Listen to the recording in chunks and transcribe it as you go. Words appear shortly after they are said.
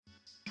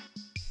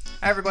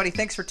Hi, everybody.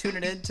 Thanks for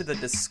tuning in to the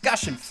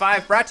Discussion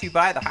 5, brought to you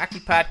by the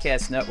Hockey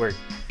Podcast Network.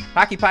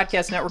 Hockey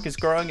Podcast Network is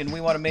growing, and we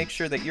want to make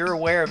sure that you're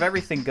aware of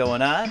everything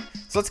going on.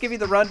 So let's give you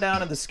the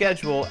rundown of the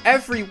schedule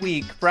every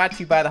week, brought to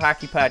you by the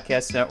Hockey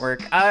Podcast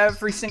Network.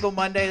 Every single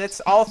Monday,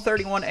 that's all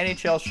 31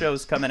 NHL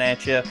shows coming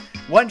at you.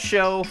 One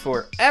show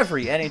for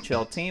every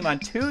NHL team. On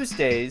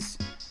Tuesdays,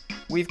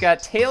 we've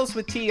got Tales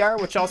with TR,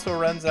 which also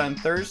runs on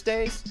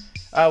Thursdays.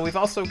 We've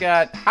also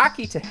got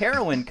Hockey to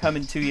Heroin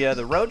coming to you,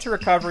 The Road to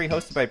Recovery,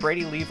 hosted by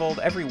Brady Leavold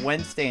every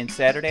Wednesday and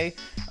Saturday.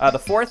 The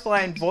Fourth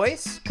Line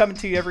Voice coming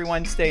to you every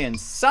Wednesday and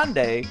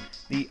Sunday.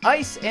 The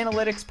Ice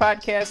Analytics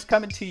Podcast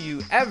coming to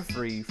you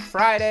every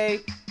Friday.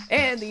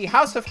 And the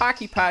House of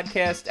Hockey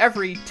Podcast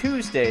every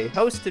Tuesday,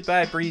 hosted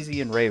by Breezy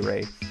and Ray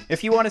Ray.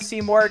 If you want to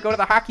see more, go to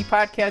the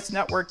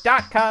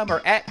hockeypodcastnetwork.com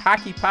or at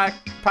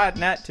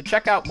hockeypodnet to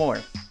check out more.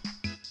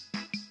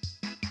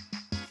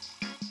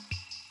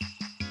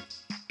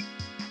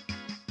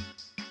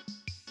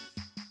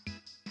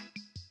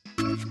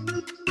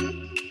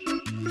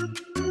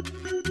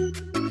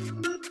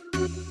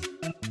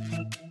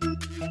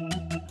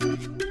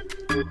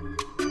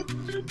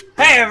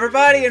 Hey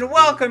everybody, and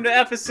welcome to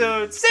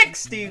episode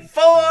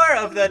 64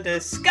 of the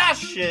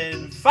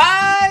Discussion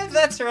 5.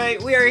 That's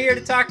right, we are here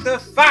to talk the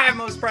 5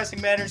 most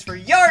pressing matters for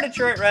your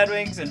Detroit Red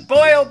Wings, and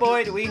boy oh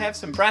boy do we have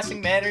some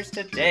pressing matters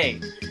today.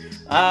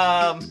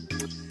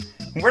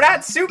 We're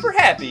not super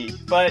happy,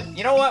 but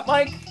you know what,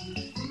 Mike?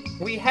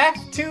 We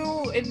have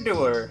to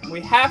endure.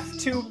 We have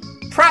to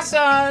press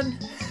on.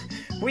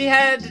 We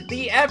had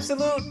the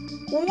absolute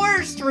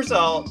worst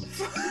result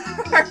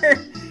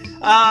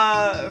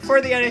for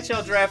the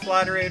NHL Draft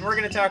Lottery, and we're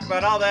going to talk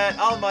about all that,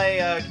 all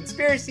my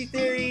conspiracy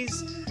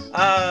theories,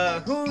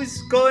 who's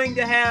going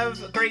to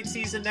have a great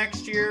season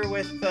next year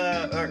with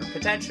or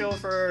potential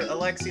for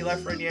Alexis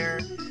Lafreniere,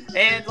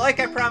 and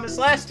like I promised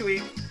last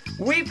week,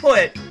 we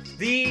put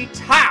the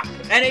top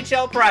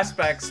NHL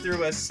prospects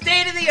through a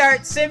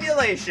state-of-the-art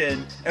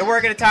simulation, and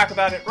we're going to talk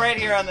about it right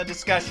here on the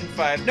Discussion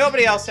 5.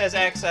 Nobody else has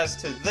access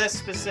to this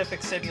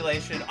specific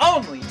simulation.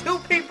 Only 2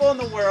 people in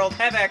the world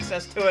have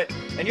access to it,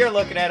 and you're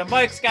looking at it.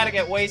 Mike's got to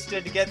get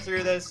wasted to get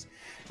through this.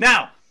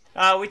 Now,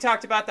 we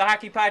talked about the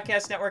Hockey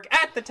Podcast Network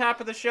at the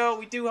top of the show.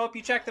 We do hope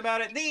you check them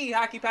out at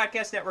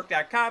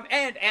thehockeypodcastnetwork.com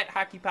and at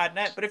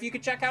HockeyPodNet. But if you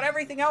could check out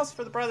everything else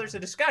for the Brothers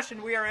of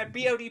Discussion, we are at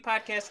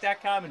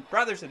bodpodcast.com and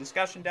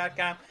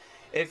brothersofdiscussion.com.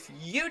 If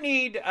you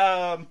need,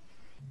 oh,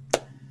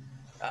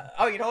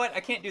 you know what?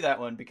 I can't do that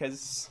one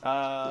because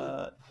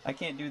I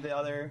can't do the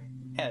other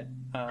ad.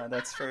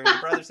 That's for the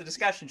Brothers of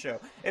Discussion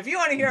show. If you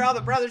want to hear all the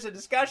Brothers of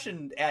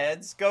Discussion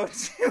ads, go to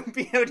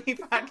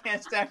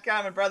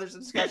bodpodcast.com and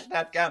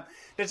brothersofdiscussion.com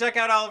to check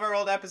out all of our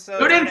old episodes.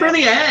 Tune in for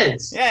the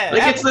ads. Yeah,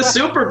 like it's the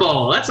Super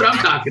Bowl. That's what I'm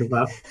talking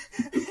about.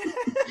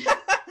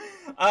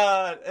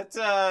 It's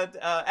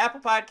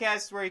Apple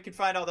Podcasts where you can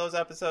find all those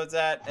episodes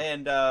at,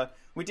 and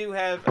we do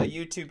have a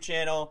YouTube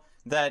channel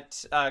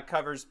that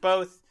covers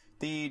both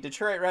the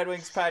Detroit Red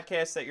Wings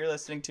podcast that you're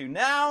listening to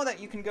now, that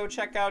you can go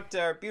check out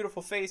our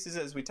beautiful faces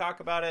as we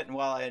talk about it, and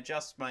while I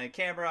adjust my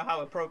camera,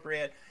 how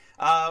appropriate.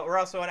 We're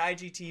also on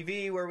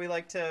IGTV, where we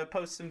like to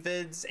post some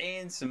vids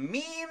and some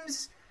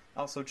memes,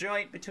 also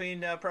joint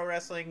between pro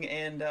wrestling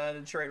and the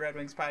Detroit Red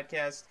Wings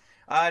podcast.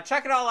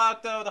 Check it all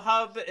out, though. The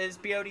hub is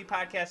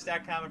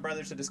bodpodcast.com and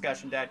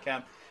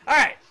brothersofdiscussion.com. All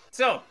right,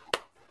 so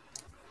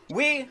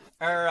we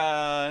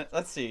are,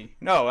 let's see.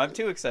 No, I'm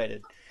too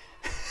excited.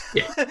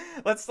 Yeah.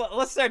 Let's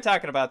start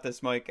talking about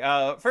this, Mike.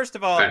 First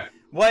of all, okay.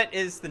 What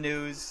is the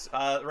news?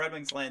 The Red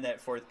Wings land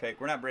that 4th pick.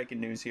 We're not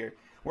breaking news here.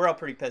 We're all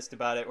pretty pissed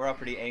about it. We're all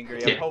pretty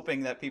angry. I'm hoping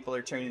that people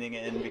are tuning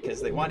in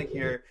because they want to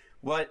hear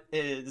what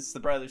is the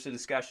Brothers of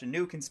Discussion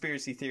new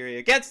conspiracy theory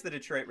against the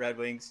Detroit Red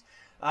Wings.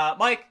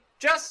 Mike,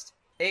 just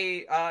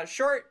a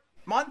short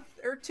month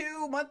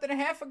and a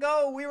half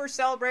ago, we were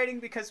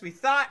celebrating because we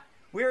thought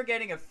we were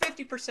getting a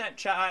 50%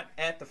 shot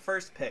at the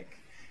 1st pick.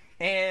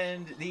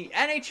 And the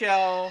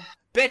NHL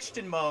bitched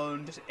and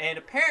moaned, and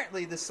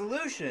apparently the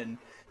solution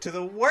to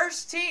the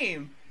worst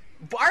team,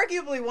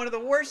 arguably one of the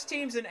worst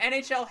teams in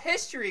NHL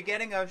history,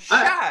 getting a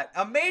shot,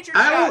 a major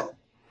shot.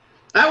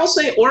 I will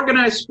say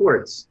organized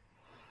sports.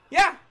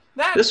 Yeah.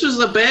 This was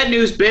the bad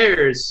news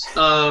bears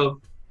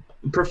of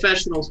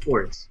professional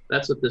sports.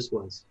 That's what this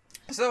was.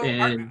 So,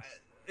 yeah.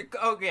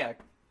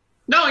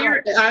 No,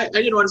 I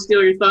didn't want to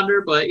steal your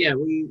thunder, but yeah,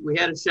 we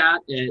had a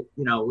shot at,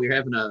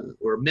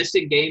 we're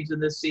missing games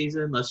in this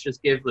season. Let's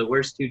just give the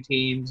worst 2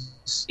 teams,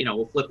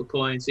 we'll flip a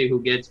coin, see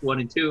who gets 1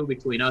 and 2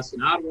 between us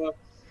and Ottawa.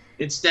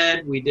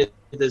 Instead, we did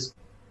this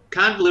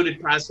convoluted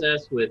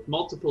process with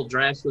multiple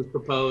drafts was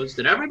proposed,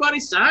 and everybody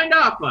signed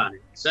off on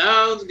it.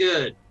 Sounds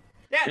good.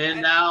 Yeah,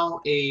 and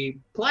now a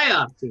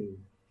playoff team,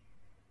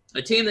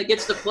 a team that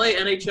gets to play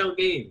NHL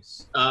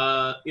games.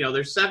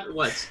 There's 7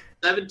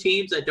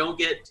 teams that don't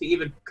get to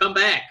even come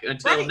back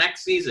until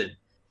next season.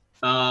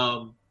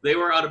 They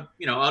were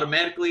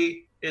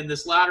automatically in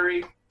this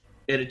lottery,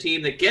 and a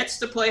team that gets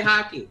to play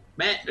hockey.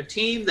 A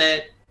team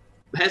that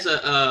has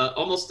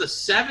almost a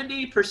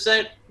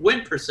 70%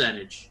 win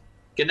percentage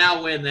can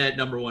now win that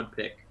number 1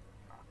 pick.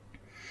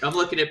 I'm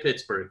looking at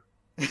Pittsburgh.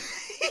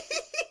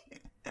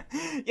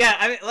 Yeah,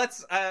 I mean,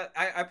 let's.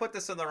 I put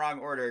this in the wrong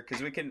order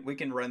because we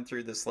can run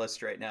through this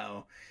list right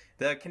now.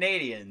 The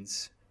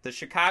Canadiens, the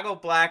Chicago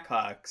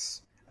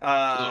Blackhawks,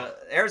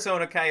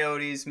 Arizona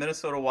Coyotes,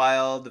 Minnesota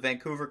Wild, the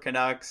Vancouver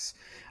Canucks,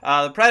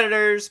 the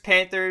Predators,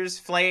 Panthers,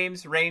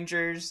 Flames,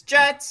 Rangers,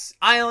 Jets,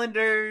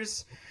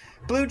 Islanders,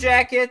 Blue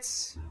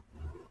Jackets,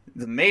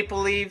 the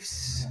Maple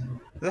Leafs,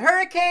 the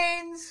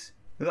Hurricanes,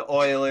 the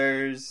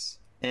Oilers,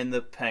 and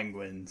the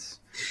Penguins.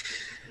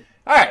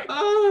 All right,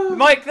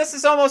 Mike, this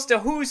is almost a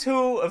who's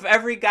who of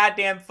every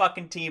goddamn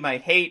fucking team I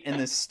hate in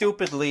this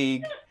stupid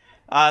league.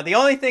 The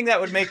only thing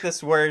that would make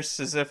this worse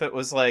is if it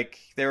was like,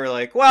 they were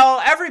like,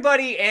 well,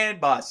 everybody and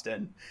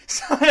Boston.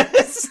 So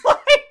it's like,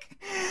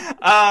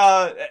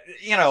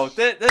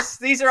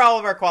 these are all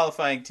of our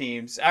qualifying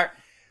teams.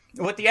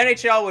 What the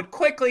NHL would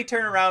quickly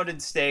turn around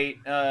and state,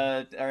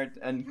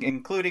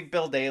 including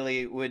Bill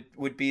Daly,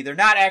 would be they're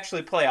not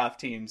actually playoff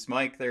teams,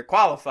 Mike. They're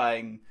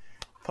qualifying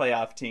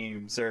playoff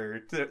teams,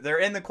 or they're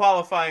in the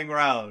qualifying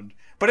round.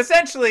 But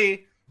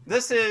essentially,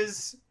 this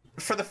is,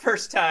 for the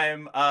first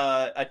time,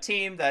 a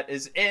team that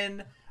is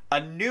in a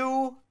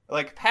new,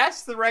 like,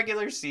 past the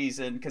regular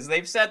season, because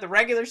they've said the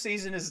regular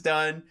season is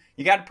done.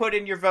 You got to put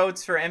in your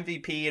votes for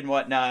MVP and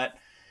whatnot.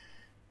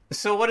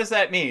 So what does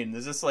that mean?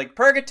 Is this like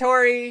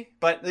purgatory?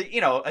 But,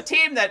 a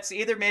team that's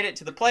either made it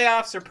to the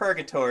playoffs or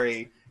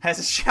purgatory has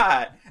a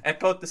shot at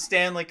both the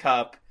Stanley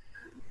Cup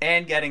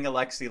and getting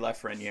Alexis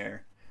Lafreniere.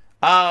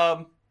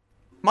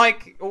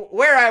 Mike,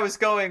 where I was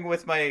going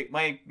with my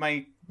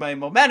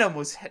momentum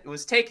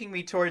was taking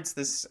me towards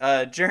this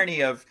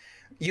journey of,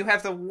 you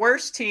have the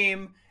worst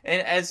team,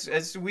 and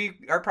as we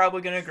are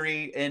probably going to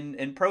agree,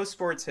 in pro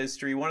sports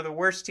history, one of the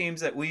worst teams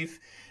that we've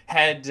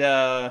had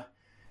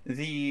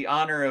the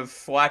honor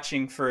of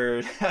watching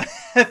for,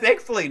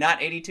 thankfully,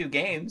 not 82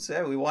 games.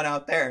 We won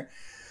out there.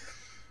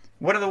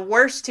 One of the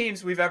worst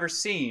teams we've ever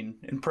seen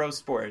in pro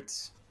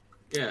sports.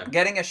 Yeah.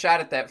 Getting a shot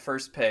at that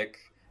first pick.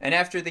 And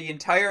after the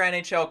entire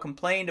NHL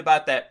complained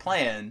about that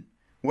plan,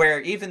 where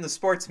even the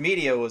sports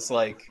media was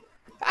like,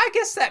 I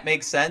guess that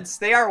makes sense.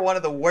 They are one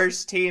of the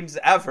worst teams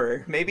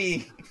ever.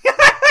 Maybe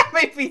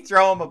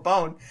throw them a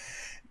bone.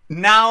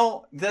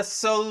 Now, the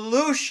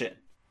solution,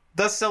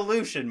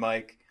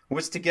 Mike,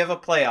 was to give a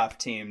playoff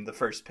team the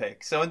first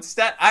pick. So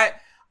instead, I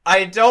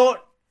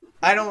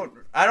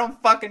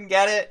don't fucking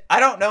get it. I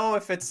don't know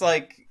if it's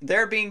like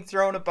they're being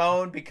thrown a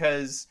bone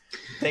because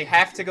they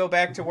have to go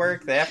back to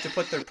work. They have to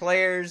put their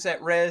players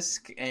at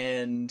risk.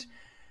 And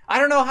I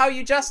don't know how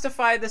you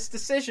justify this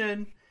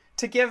decision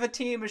to give a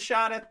team a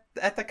shot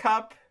at the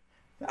cup.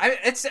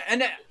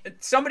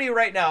 Somebody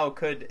right now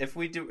could, if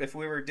we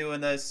were doing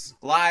this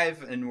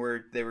live and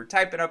they were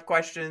typing up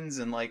questions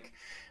and like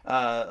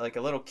a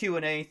little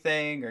Q&A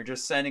thing, or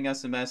just sending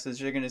us a message,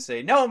 they're going to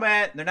say, no,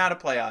 Matt, they're not a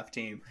playoff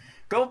team.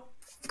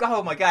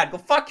 Oh my God, go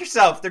fuck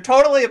yourself. They're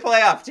totally a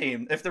playoff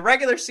team. If the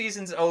regular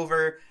season's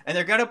over and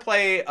they're going to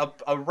play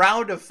a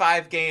round of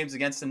 5 games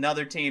against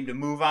another team to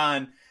move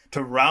on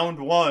to round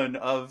 1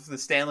 of the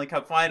Stanley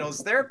Cup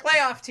Finals, they're a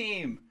playoff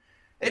team.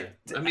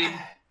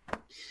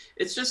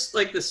 It's just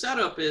like the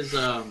setup is,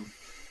 I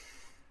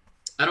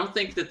don't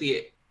think that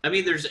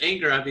there's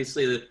anger,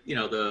 obviously, that,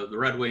 the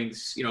Red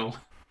Wings,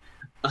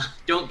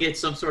 don't get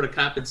some sort of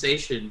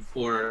compensation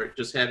for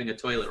just having a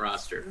toilet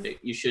roster.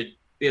 You should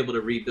be able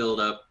to rebuild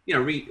up,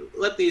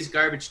 let these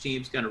garbage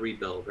teams kind of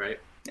rebuild, right?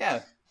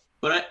 Yeah.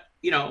 But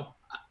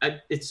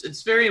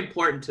it's very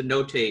important to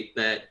notate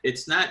that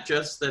it's not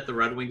just that the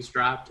Red Wings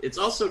dropped; it's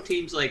also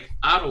teams like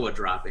Ottawa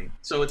dropping.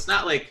 So it's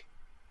not like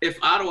if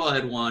Ottawa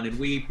had won and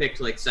we picked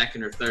like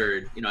second or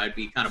third, I'd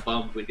be kind of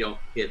bummed we don't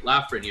get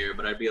Lafreniere,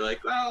 but I'd be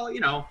like, well,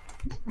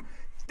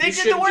 they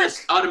did the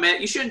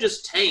work. You shouldn't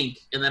just tank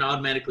and then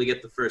automatically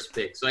get the first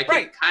pick. So I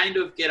can kind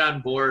of get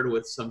on board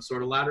with some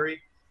sort of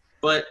lottery.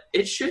 But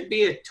it should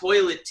be a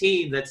toilet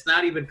team that's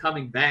not even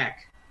coming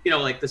back.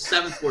 Like the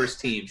 7th worst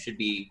team should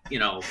be,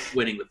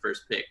 winning the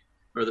first pick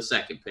or the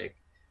second pick.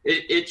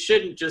 It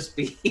shouldn't just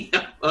be.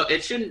 I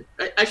shouldn't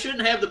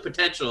have the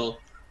potential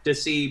to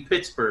see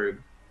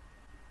Pittsburgh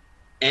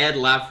add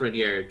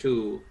Lafreniere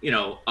to,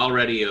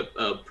 already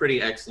a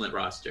pretty excellent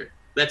roster.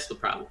 That's the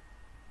problem.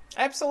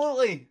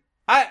 Absolutely.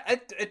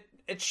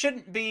 It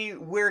shouldn't be.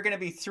 We're going to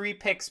be 3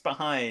 picks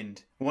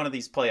behind one of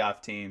these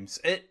playoff teams.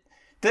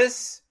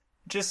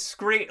 Just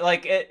scream,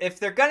 like, if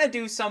they're gonna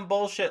do some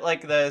bullshit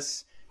like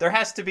this, there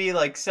has to be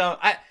like some.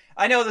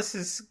 I know this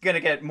is gonna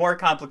get more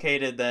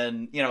complicated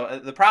than,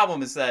 the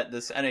problem is that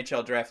this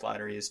NHL draft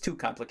lottery is too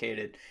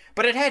complicated.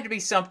 But it had to be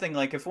something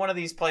like, if one of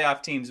these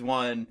playoff teams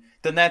won,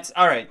 then that's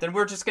all right. Then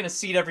we're just gonna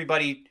seed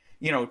everybody,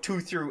 2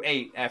 through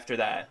 8 after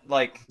that.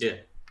 Like,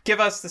 give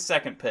us the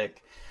second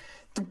pick.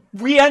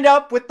 We end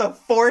up with the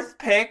 4th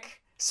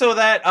pick so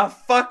that a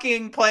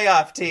fucking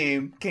playoff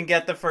team can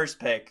get the first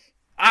pick.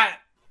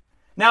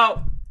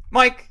 Now,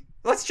 Mike,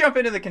 let's jump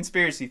into the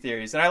conspiracy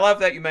theories. And I love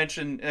that you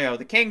mentioned,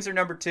 the Kings are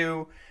number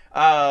 2.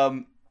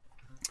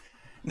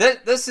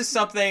 This is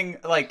something,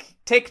 like,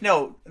 take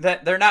note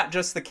that they're not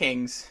just the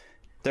Kings.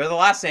 They're the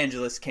Los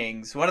Angeles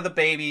Kings, one of the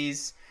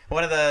babies.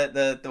 one of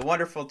the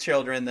wonderful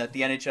children that the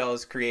NHL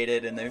has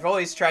created, and they've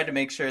always tried to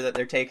make sure that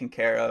they're taken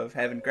care of,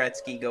 having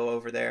Gretzky go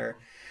over there.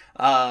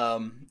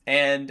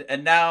 And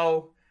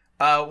now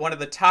one of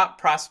the top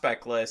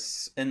prospect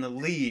lists in the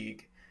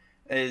league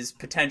is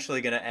potentially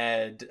going to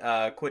add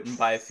Quinton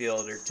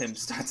Byfield or Tim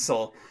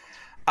Stützle.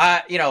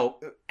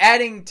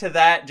 Adding to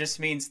that just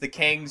means the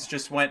Kings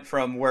just went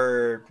from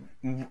 2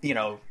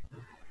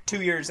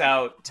 years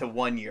out to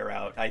 1 year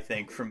out, I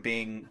think, from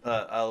being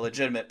a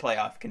legitimate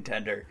playoff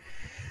contender.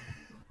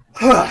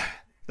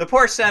 The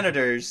poor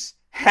Senators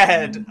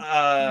had,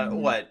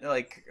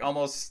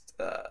 almost,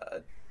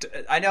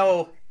 I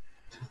know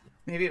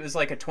maybe it was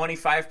like a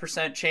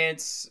 25%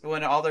 chance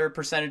when all their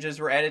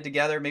percentages were added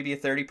together, maybe a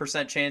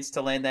 30% chance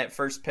to land that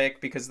first pick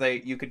because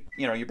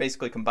you're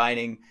basically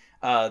combining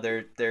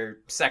their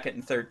second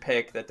and third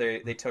pick that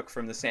they took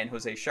from the San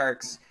Jose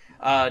Sharks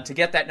to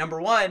get that number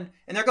 1,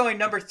 and they're going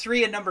number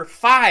 3 and number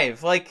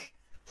 5. Like,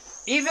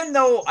 even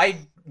though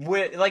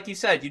like you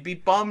said, you'd be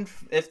bummed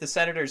if the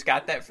Senators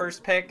got that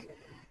first pick.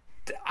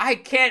 I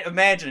can't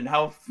imagine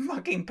how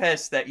fucking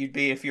pissed that you'd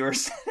be if you were a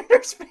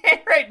Senators fan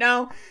right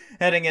now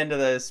heading into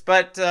this.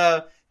 But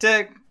to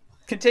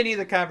continue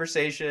the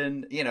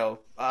conversation,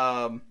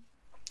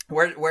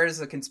 where does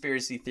the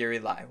conspiracy theory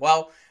lie?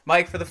 Well,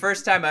 Mike, for the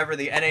first time ever,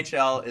 the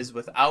NHL is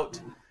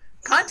without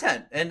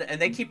content. And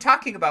they keep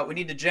talking about we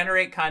need to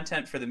generate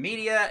content for the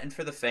media and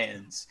for the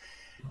fans.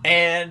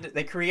 And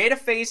they create a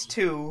phase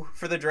 2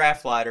 for the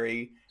draft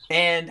lottery.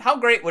 And how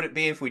great would it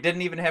be if we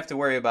didn't even have to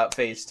worry about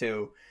phase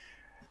 2?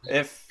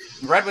 If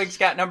Red Wings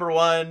got number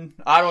 1,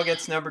 Ottawa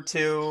gets number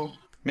 2,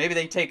 maybe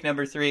they take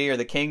number 3, or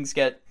the Kings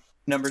get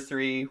number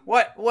 3,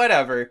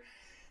 whatever.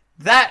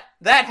 That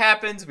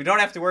happens. We don't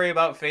have to worry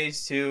about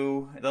phase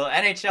 2. The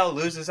NHL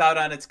loses out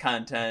on its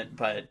content,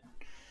 but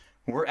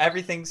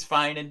everything's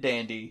fine and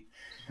dandy.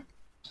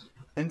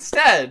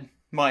 Instead,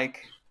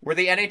 Mike, where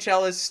the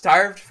NHL is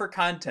starved for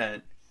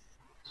content,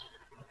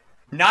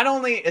 not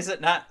only is it's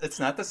not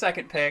the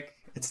second pick,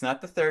 it's not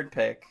the third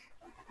pick.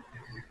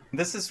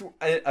 This is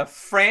a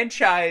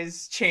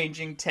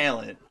franchise-changing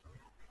talent.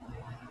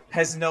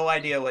 Has no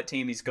idea what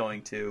team he's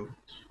going to.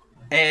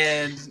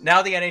 And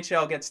now the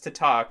NHL gets to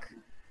talk,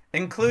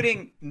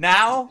 including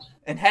now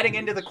and heading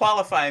into the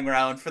qualifying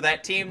round for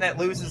that team that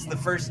loses the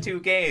first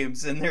 2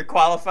 games in their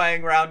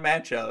qualifying round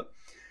matchup.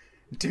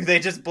 Do they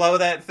just blow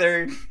that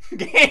third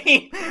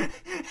game and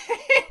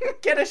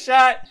get a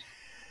shot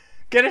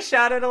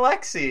at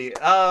Alexei?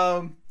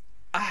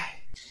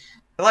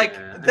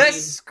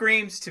 This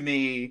screams to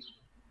me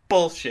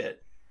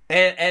bullshit.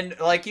 And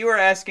like you were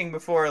asking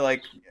before,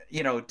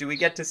 do we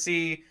get to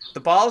see the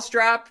balls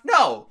drop?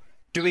 No.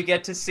 Do we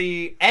get to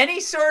see any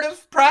sort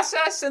of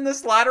process in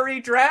this lottery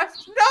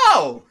draft?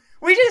 No.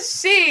 We just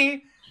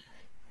see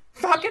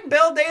fucking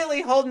Bill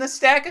Daly holding a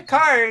stack of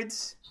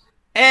cards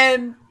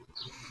and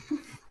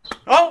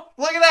oh,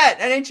 look at that.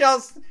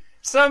 NHL's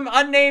some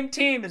unnamed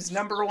team is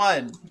number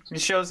 1. He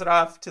shows it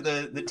off to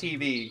the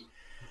TV.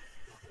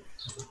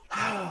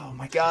 Oh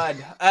my God.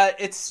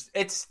 It's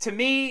to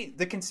me,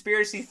 the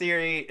conspiracy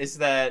theory is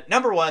that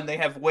number 1, they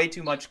have way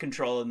too much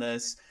control in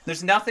this.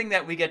 There's nothing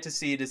that we get to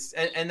see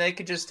and they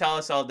could just tell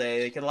us all day.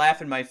 They could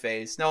laugh in my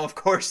face. No, of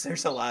course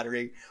there's a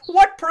lottery.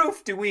 What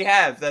proof do we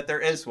have that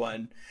there is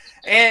one?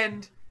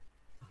 And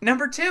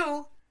number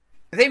 2,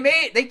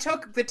 they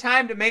took the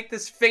time to make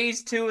this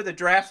phase 2 of the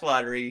draft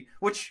lottery,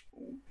 which,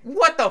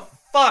 what the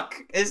fuck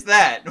is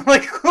that?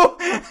 Like,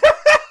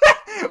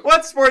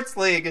 what sports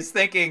league is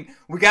thinking,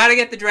 we got to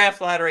get the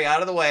draft lottery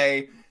out of the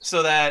way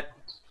so that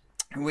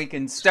we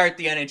can start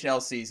the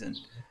NHL season?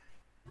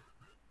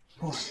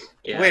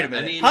 Yeah, wait a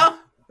minute, huh?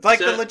 Like,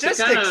 the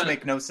logistics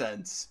make no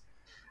sense.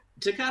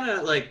 To kind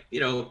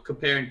of,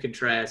 compare and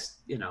contrast,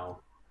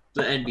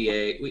 the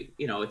NBA, we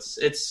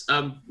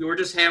were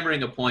just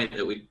hammering a point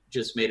that we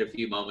just made a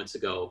few moments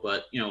ago.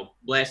 But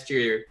last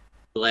year,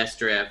 the last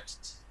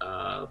draft,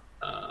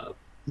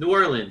 New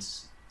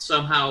Orleans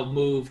somehow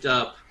moved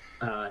up,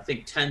 I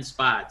think 10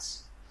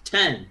 spots,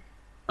 to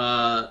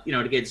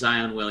get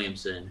Zion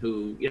Williamson,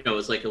 who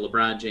is like a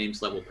LeBron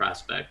James level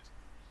prospect.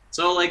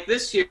 So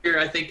this year,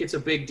 I think it's a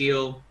big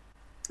deal.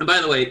 And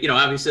by the way,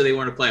 obviously they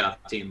weren't a playoff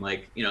team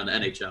in the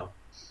NHL,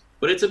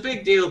 but it's a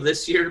big deal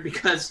this year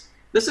because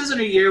this isn't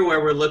a year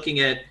where we're looking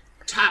at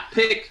top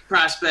pick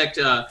prospect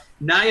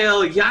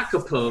Nail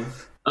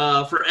Yakupov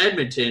for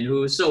Edmonton,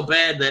 who was so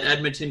bad that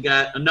Edmonton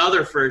got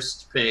another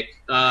first pick,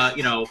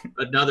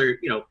 another,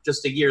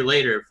 just a year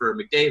later for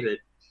McDavid.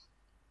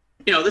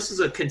 This is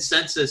a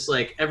consensus,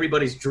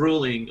 everybody's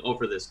drooling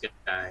over this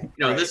guy.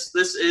 Right.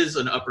 This is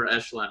an upper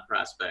echelon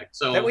prospect.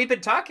 So that we've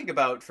been talking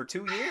about for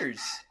 2 years.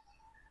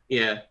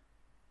 Yeah.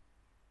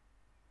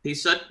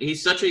 He's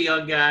such a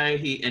young guy.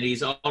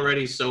 He's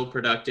already so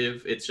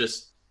productive. It's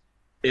just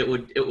it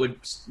would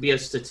be a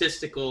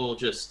statistical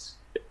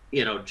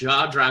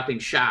jaw-dropping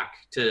shock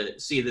to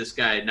see this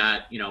guy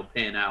not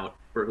pan out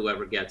for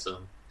whoever gets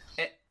him.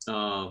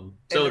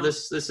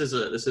 This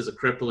is a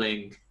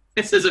crippling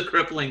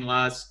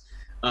loss.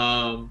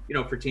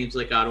 For teams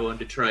like Ottawa and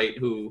Detroit,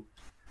 who,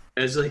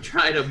 as they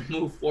try to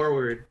move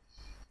forward,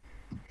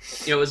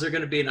 is there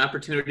going to be an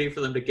opportunity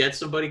for them to get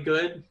somebody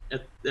good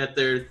at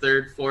their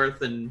third,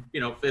 fourth, and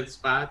fifth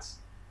spots?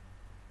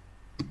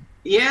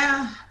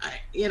 Yeah,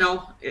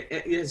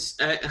 it is.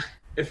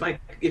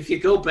 If you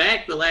go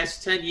back the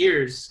last 10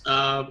 years,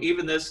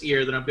 even this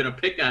year that I'm going to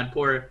pick on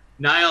poor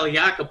Nail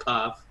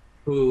Yakupov,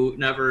 who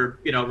never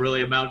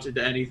really amounted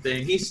to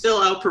anything, he still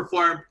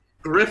outperformed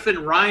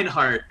Griffin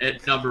Reinhart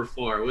at number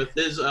 4 with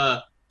his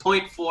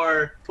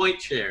 0.4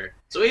 point share.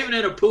 So even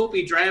in a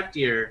poopy draft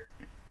year,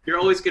 you're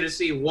always going to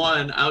see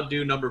one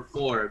outdo number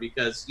 4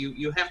 because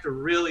you have to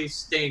really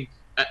stink.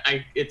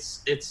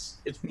 It's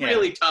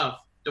really tough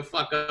to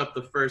fuck up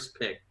the first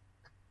pick.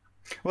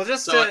 Well,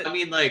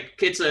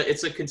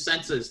 it's a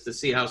consensus to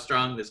see how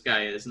strong this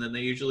guy is, and then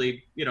they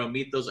usually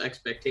meet those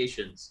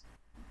expectations.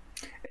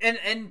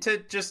 And to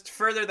just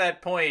further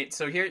that point,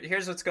 so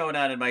here's what's going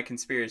on in my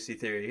conspiracy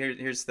theory.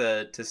 Here's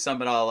to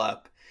sum it all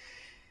up.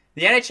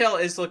 The NHL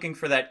is looking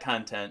for that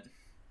content,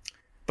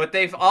 but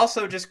they've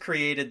also just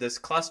created this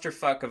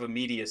clusterfuck of a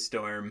media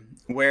storm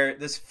where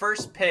this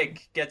first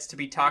pick gets to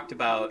be talked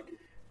about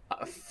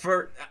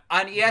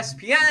on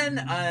ESPN,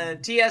 on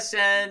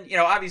TSN.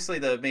 Obviously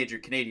the major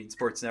Canadian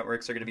sports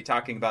networks are going to be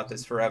talking about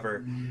this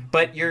forever,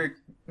 but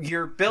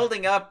you're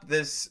building up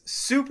this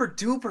super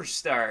duper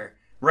star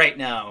right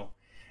now.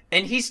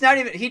 And he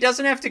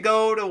doesn't have to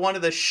go to one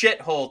of the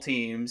shithole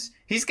teams.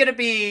 He's going to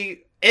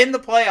be in the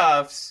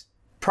playoffs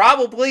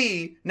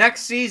probably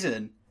next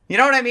season. You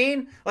know what I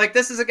mean? Like,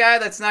 this is a guy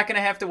that's not going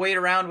to have to wait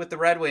around with the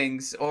Red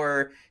Wings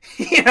or,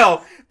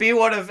 be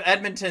one of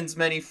Edmonton's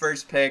many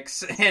first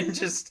picks and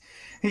just,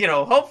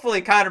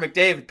 hopefully Connor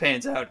McDavid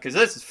pans out because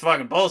this is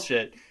fucking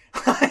bullshit.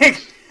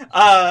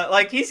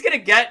 He's going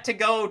to get to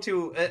go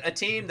to a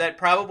team that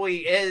probably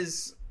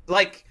is,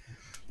 like,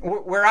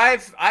 where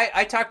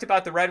I talked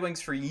about the Red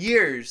Wings for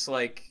years.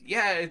 Like,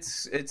 yeah,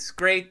 it's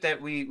great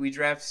that we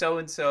draft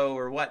so-and-so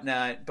or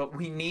whatnot, but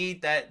we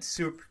need that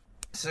super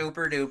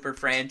duper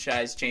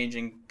franchise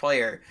changing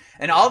player.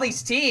 And all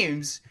these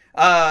teams,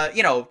 not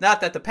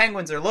that the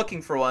Penguins are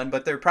looking for one,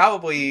 but they're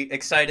probably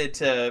excited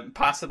to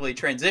possibly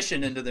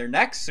transition into their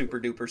next super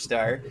duper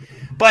star.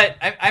 But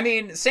I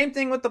mean, same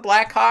thing with the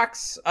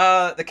Blackhawks.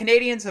 The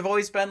Canadians have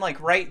always been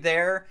like right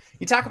there.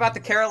 You talk about the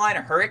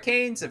Carolina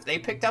Hurricanes. If they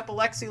picked up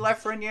Alexis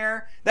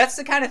Lafreniere, that's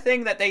the kind of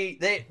thing that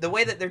they the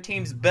way that their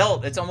team's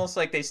built, it's almost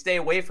like they stay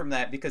away from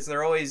that because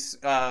they're always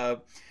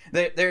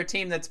they're a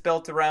team that's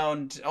built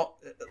around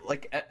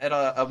like at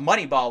a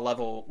Moneyball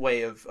level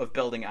way of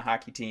building a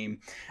hockey team.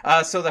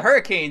 So the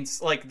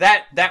Hurricanes, like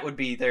that would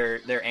be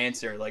their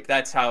answer. Like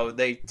that's how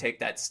they take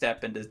that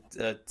step into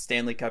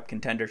Stanley Cup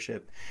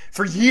contendership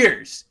for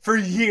years.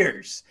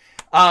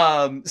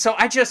 So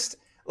I just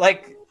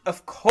like,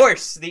 of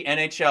course, the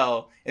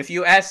NHL, if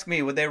you ask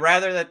me, would they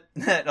rather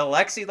that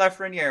Alexis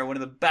Lafreniere, one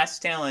of the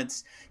best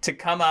talents, to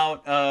come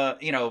out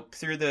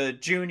through the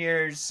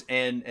juniors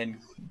and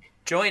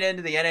join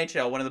into the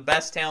NHL, one of the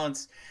best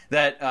talents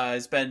that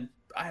has been,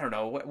 I don't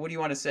know, what do you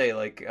want to say?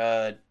 Like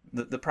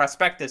the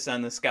prospectus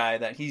on this guy,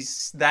 that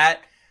he's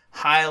that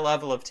high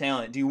level of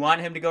talent. Do you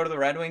want him to go to the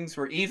Red Wings?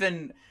 Where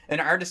even in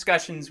our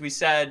discussions, we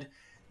said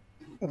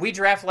we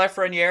draft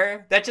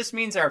Lafreniere. That just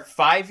means our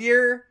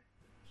 5-year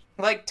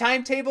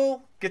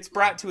timetable gets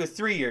brought to a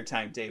 3-year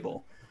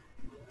timetable.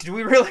 Do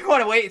we really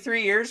want to wait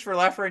 3 years for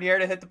Lafreniere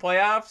to hit the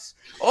playoffs?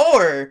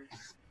 Or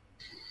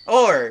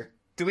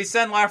do we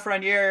send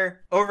Lafreniere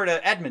over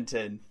to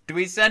Edmonton? Do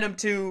we send him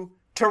to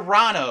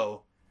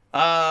Toronto?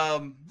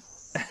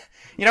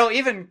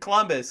 Even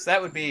Columbus.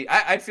 That would be.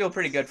 I'd feel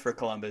pretty good for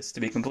Columbus, to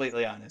be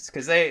completely honest,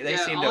 because they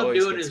seem to always get screwed. All I'm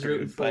doing is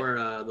rooting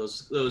for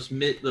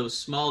those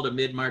small to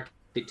mid market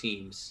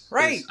teams.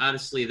 Right.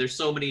 Honestly, there's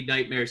so many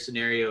nightmare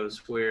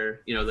scenarios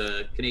where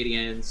the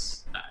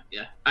Canadians.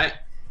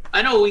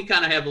 I know we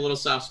kind of have a little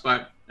soft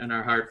spot in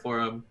our heart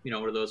for them.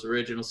 We're those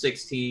original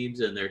 6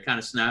 teams, and they're kind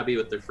of snobby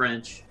with their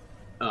French.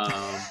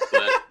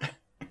 But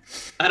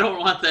I don't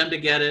want them to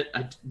get it.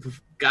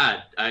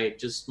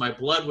 My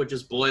blood would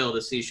just boil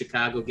to see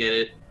Chicago get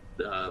it.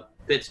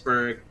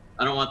 Pittsburgh.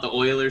 I don't want the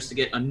Oilers to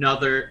get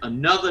another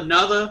number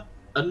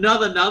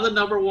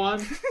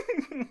 1.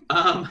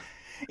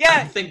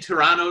 I think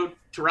Toronto,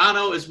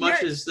 as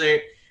much as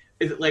we're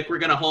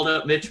going to hold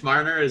up Mitch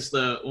Marner as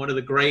one of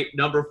the great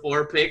number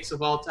 4 picks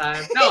of all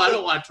time. No, I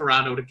don't want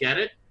Toronto to get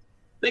it.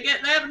 They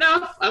have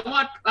enough.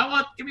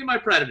 Give me my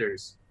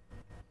Predators.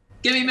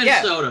 Give me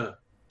Minnesota. Yeah.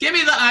 Give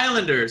me the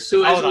Islanders,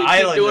 who as we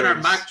keep doing our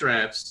mock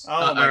drafts,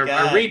 our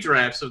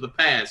redrafts of the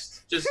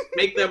past. Just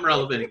make them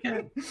relevant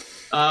again.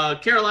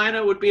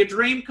 Carolina would be a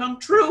dream come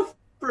true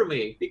for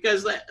me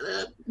because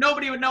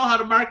nobody would know how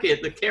to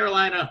market the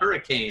Carolina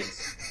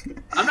Hurricanes.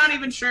 I'm not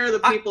even sure the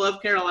people of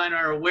Carolina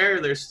are aware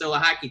there's still a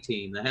hockey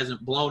team that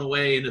hasn't blown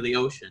away into the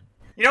ocean.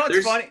 You know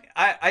what's funny?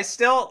 I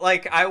still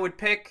I would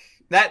pick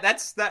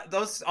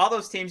all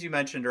those teams you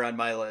mentioned are on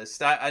my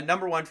list.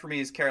 Number 1 for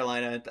me is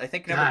Carolina. I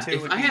think number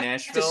 2 would be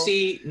Nashville. To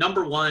see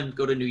number 1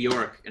 go to New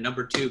York and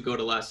number 2 go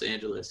to Los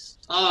Angeles.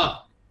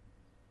 Oh,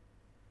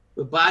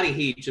 the body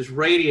heat just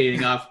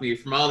radiating off me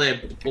from all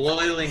that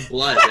boiling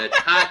blood, that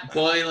hot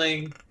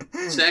boiling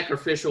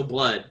sacrificial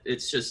blood.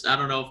 It's just, I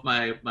don't know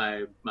if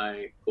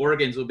my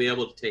organs will be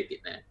able to take it,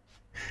 man.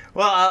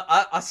 Well,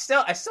 I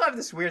still have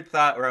this weird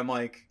thought where I'm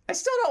like, I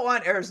still don't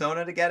want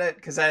Arizona to get it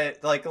because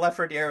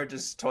Lafreniere would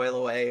just toil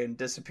away and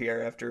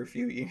disappear after a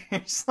few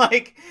years.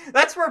 Like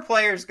that's where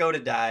players go to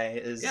die.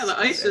 The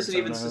ice isn't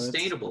even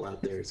sustainable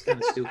out there. It's kind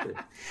of stupid.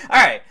 All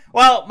right,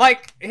 well,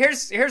 Mike,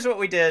 here's what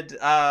we did.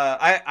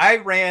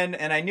 I ran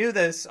and I knew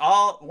this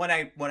all when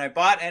I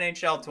bought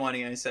NHL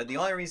 20. I said the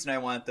only reason I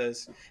want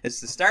this is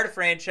to start a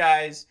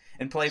franchise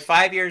and play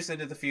 5 years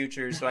into the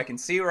future so I can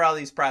see where all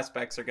these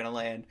prospects are going to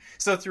land.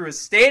 So through a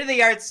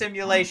state-of-the-art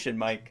simulation,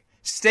 Mike,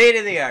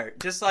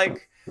 state-of-the-art, just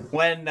like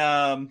when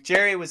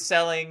Jerry was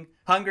selling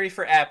Hungry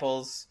for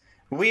Apples,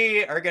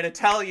 we are going to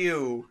tell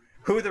you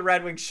who the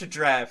Red Wings should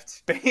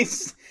draft.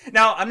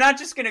 Now, I'm not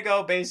just going to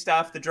go based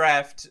off the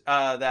draft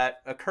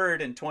that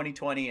occurred in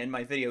 2020 in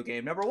my video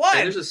game. Number one.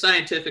 There's a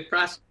scientific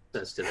process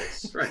to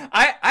this. Right.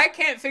 I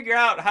can't figure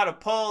out how to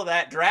pull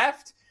that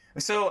draft,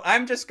 so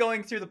I'm just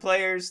going through the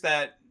players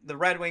that the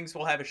Red Wings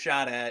will have a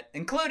shot at,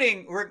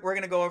 including we're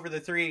going to go over the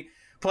 3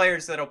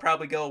 players that'll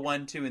probably go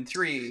 1, 2, and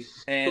 3.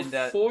 And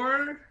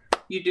before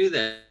you do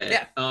that,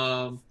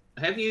 yeah.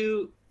 Have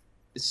you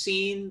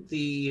seen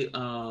the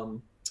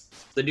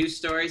news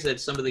stories that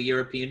some of the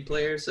European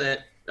players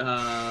that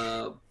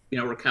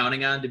we're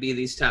counting on to be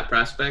these top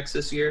prospects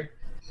this year?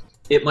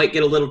 It might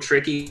get a little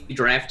tricky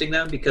drafting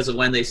them because of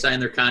when they sign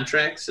their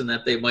contracts, and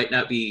that they might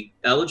not be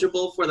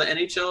eligible for the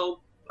NHL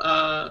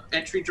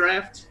entry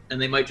draft,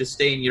 and they might just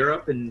stay in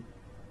Europe and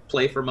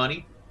play for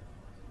money.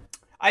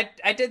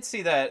 I did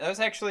see that. That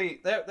was actually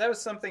that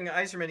was something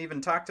Yzerman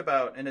even talked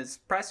about in his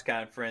press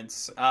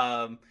conference.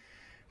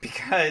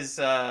 Because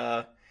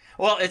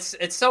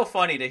it's so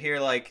funny to hear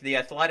like the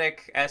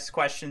Athletic ask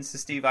questions to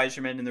Steve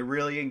Yzerman, and they're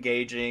really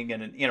engaging.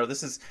 And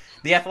this is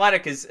the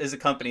Athletic is a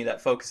company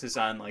that focuses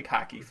on like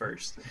hockey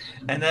first,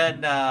 and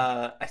then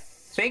I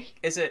think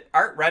is it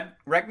Art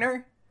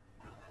Regner?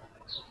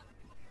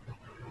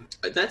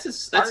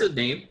 That's a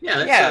name.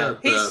 Yeah,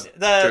 he's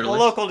the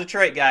local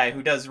Detroit guy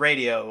who does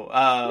radio.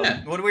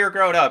 When we were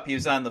growing up, he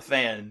was on The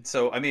Fan.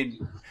 So, I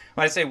mean,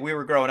 when I say we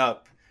were growing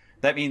up,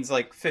 that means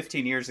like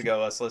 15 years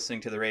ago, us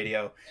listening to the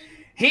radio.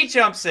 He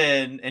jumps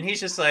in, and he's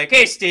just like,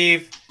 hey,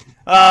 Steve,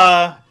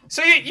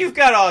 so you've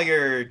got all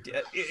you're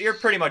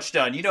pretty much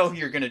done. You know who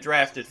you're going to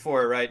draft it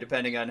for, right,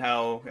 depending on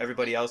how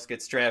everybody else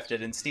gets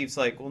drafted. And Steve's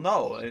like, well,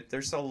 no,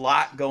 there's a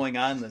lot going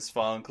on this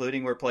fall,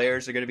 including where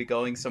players are going to be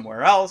going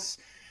somewhere else.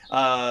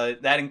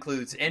 That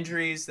includes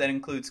injuries. That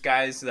includes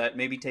guys that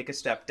maybe take a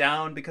step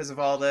down because of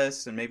all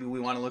this, and maybe we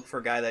want to look for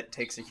a guy that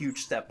takes a huge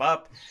step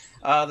up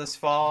this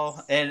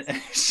fall. And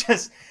it's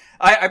just,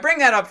 I bring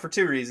that up for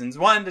 2 reasons.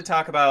 One, to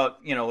talk about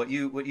what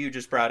you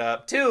just brought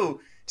up.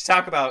 2, to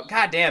talk about,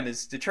 goddamn,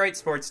 is Detroit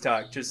sports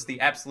talk just the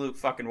absolute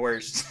fucking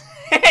worst?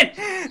 And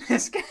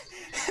this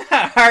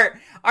guy,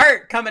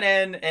 Art coming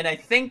in, and I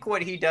think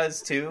what he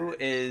does too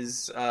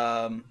is.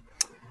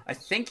 I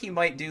think he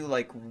might do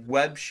like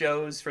web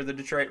shows for the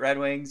Detroit Red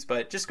Wings,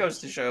 but just goes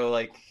to show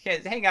like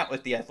hang out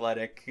with the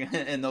Athletic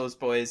and those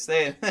boys.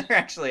 They're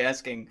actually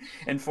asking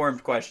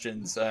informed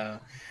questions.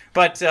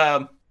 But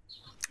I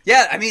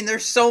mean,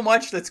 there's so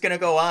much that's going to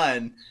go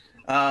on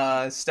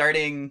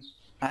starting.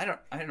 I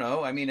don't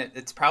know. I mean,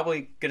 it's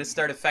probably going to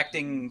start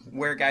affecting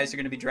where guys are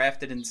going to be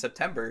drafted in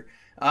September.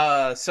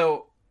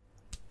 So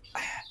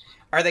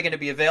are they going to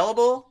be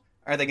available?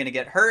 Are they going to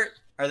get hurt?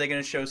 Are they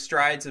going to show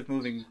strides of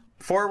moving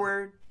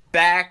forward?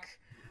 Back?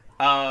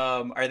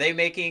 Are they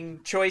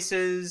making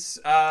choices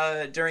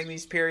during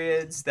these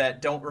periods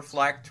that don't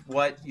reflect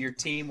what your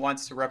team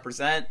wants to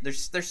represent?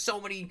 There's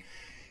so many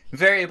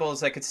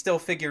variables that could still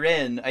figure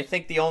in. I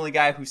think the only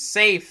guy who's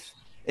safe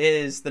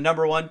is the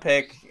number 1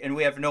 pick, and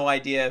we have no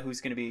idea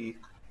who's going to be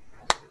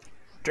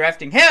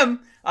drafting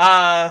him.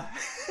 But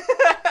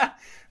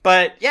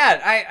yeah,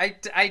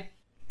 I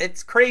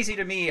it's crazy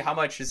to me how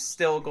much is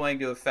still going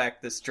to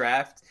affect this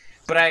draft.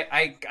 But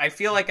I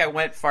feel like I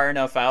went far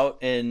enough out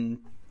in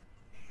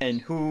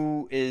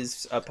who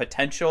is a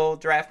potential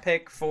draft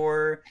pick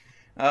for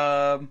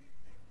the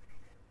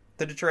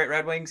Detroit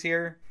Red Wings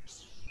here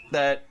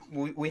that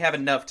we have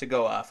enough to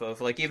go off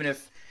of. Like, even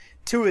if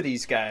 2 of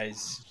these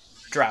guys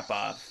drop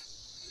off.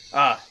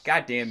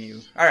 God damn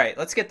you. All right,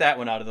 let's get that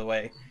one out of the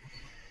way.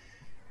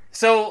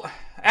 So,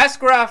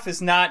 Askarov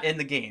is not in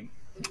the game.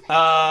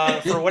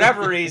 For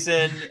whatever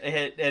reason, I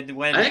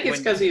think it's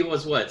because he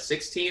was,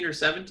 16 or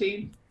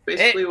 17?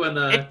 Basically,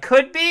 it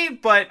could be,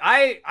 but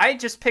I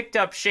just picked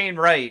up Shane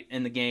Wright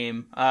in the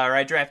game, or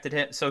I drafted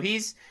him, so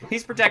he's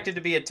projected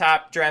to be a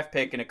top draft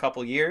pick in a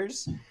couple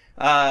years.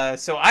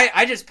 So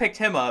I just picked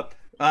him up,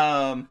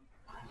 or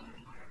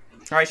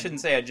I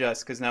shouldn't say I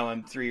just, because now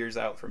I'm 3 years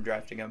out from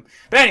drafting him.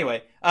 But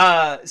anyway,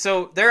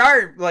 so there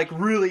are like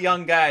really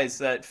young guys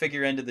that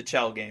figure into the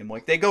Chell game.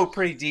 Like, they go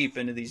pretty deep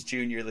into these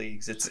junior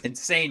leagues. It's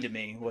insane to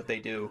me what they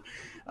do.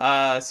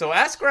 So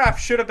Askarov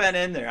should have been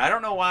in there. I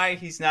don't know why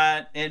he's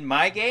not in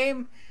my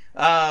game,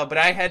 but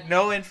I had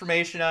no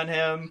information on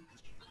him.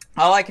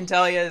 All I can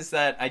tell you is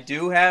that I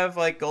do have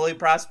like goalie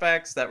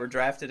prospects that were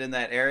drafted in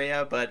that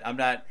area, but we're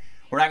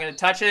not going to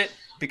touch it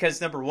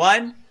because number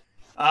one,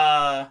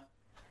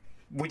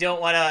 we don't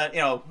want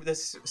to,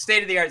 this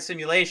state-of-the-art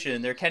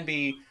simulation, there can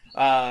be,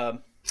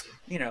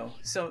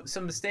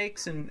 some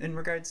mistakes in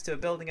regards to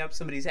building up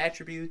somebody's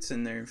attributes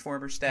and their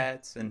former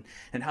stats and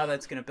how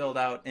that's going to build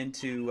out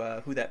into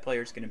who that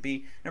player is going to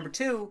be. Number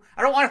two,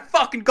 I don't want a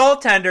fucking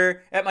goaltender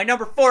at my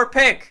number 4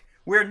 pick.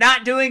 We're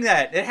not doing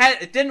that.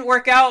 It didn't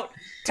work out.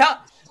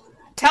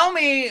 Tell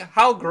me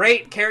how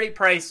great Carey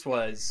Price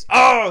was.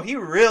 Oh, he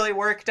really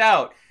worked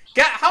out.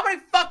 How many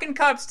fucking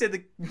cups did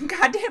the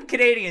goddamn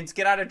Canadians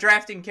get out of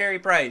drafting Carey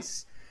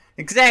Price?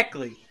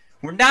 Exactly.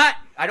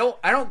 I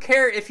don't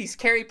care if he's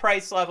Carey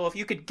Price level. If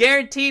you could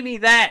guarantee me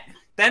that,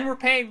 then we're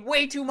paying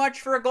way too much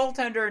for a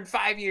goaltender in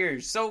 5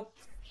 years. So,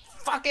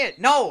 fuck it.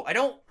 No, I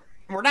don't.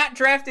 We're not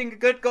drafting a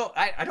good goal.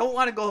 I don't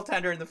want a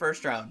goaltender in the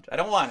first round. I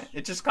don't want it.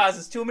 It just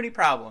causes too many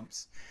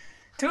problems.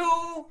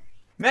 Too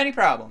many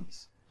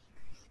problems.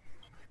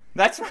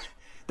 That's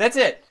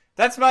it.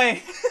 That's my...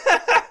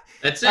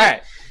 That's it. All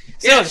right.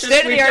 So, yeah,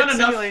 state-of-the-art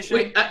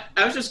simulation.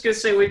 I was just going to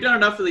say, we've done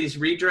enough of these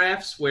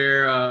redrafts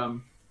where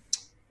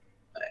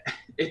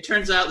it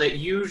turns out that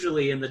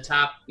usually in the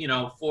top,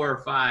 4 or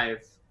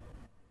 5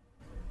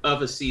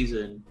 of a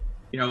season,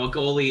 a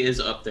goalie is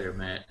up there,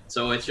 Matt.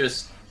 So it's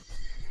just...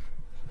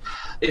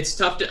 It's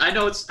tough to. I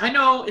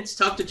know it's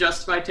tough to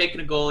justify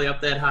taking a goalie up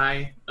that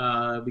high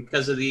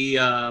because of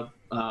the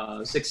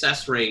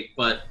success rate,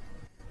 but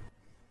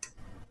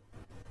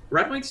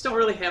Red Wings don't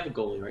really have a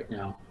goalie right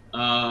now.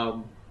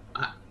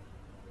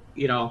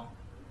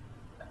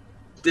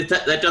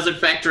 That doesn't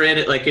factor in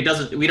it. Like it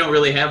doesn't. We don't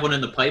really have one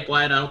in the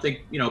pipeline. I don't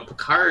think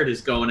Picard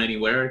is going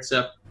anywhere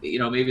except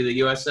maybe the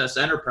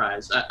USS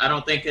Enterprise. I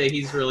don't think that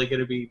he's really going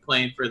to be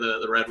playing for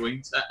the Red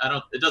Wings. I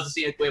don't. It doesn't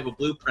seem like we have a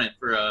blueprint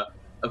for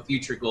a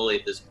future goalie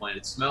at this point.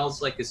 It smells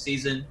like a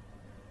season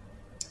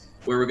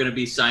where we're going to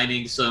be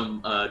signing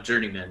some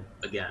journeymen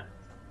again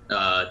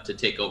to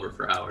take over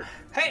for Howard.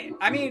 Hey,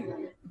 I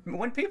mean,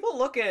 when people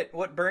look at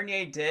what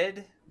Bernier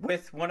did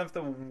with one of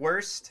the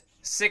worst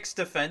 6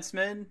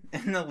 defensemen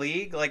in the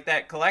league, like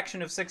that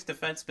collection of 6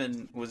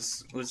 defensemen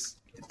was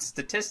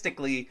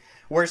statistically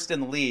worst in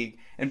the league,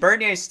 and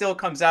Bernier still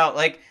comes out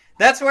like.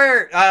 That's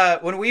where,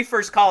 when we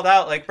first called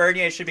out, like,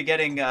 Bernier should be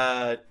getting,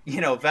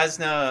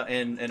 Vezina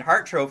and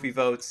Hart Trophy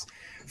votes,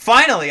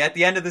 finally, at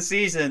the end of the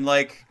season,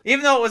 like,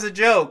 even though it was a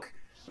joke,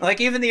 like,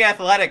 even The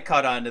Athletic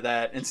caught on to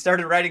that and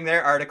started writing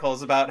their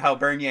articles about how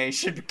Bernier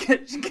should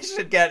get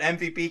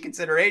MVP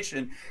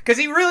consideration, because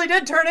he really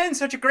did turn in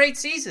such a great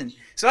season.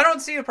 So I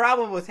don't see a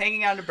problem with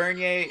hanging on to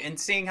Bernier and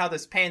seeing how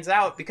this pans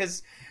out,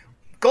 because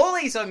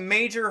goalie's a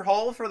major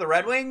hole for the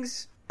Red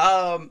Wings.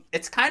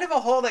 It's kind of a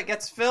hole that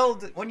gets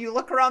filled when you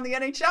look around the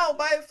NHL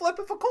by a flip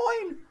of a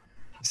coin.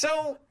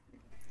 So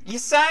you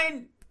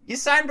sign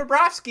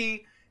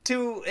Bobrovsky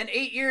to an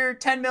 8-year,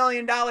 $10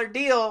 million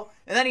deal,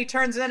 and then he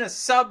turns in a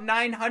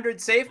sub-900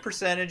 save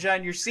percentage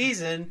on your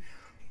season.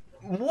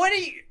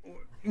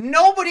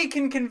 Nobody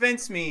can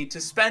convince me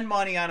to spend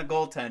money on a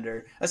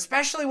goaltender,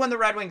 especially when the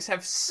Red Wings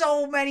have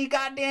so many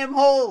goddamn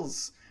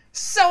holes.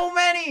 So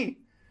many!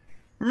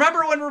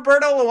 Remember when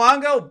Roberto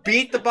Luongo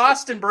beat the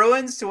Boston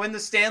Bruins to win the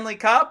Stanley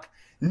Cup?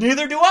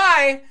 Neither do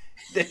I.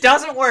 It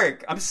doesn't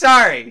work. I'm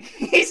sorry.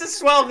 He's a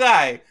swell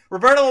guy.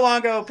 Roberto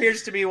Luongo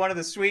appears to be one of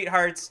the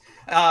sweethearts.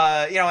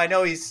 I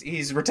know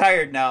he's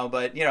retired now,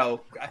 but,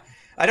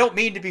 I don't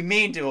mean to be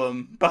mean to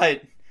him,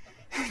 but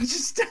it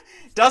just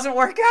doesn't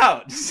work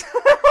out.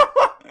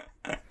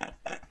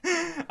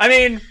 I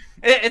mean,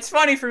 it's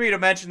funny for me to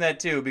mention that,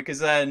 too, because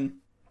then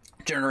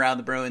turn around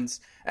the Bruins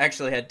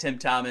actually had Tim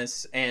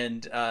Thomas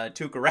and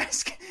Tuukka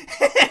Rask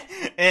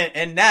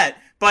and net,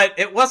 but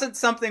it wasn't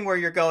something where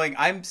you're going,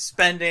 I'm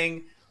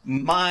spending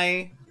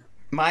my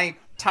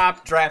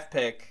top draft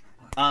pick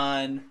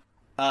on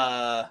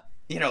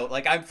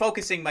I'm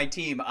focusing my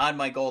team on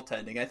my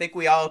goaltending. I think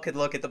we all could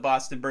look at the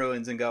Boston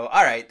Bruins and go,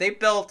 all right, they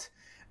built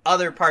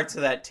other parts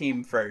of that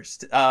team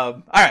first.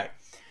 All right.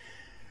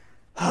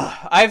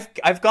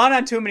 I've gone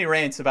on too many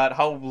rants about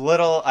how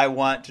little I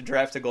want to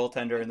draft a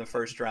goaltender in the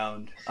first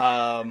round.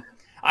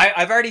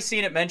 I've already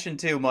seen it mentioned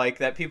too, Mike,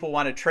 that people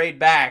want to trade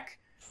back.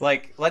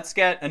 Like, let's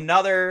get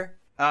another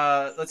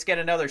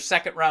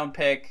second round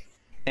pick,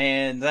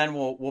 and then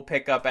we'll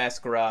pick up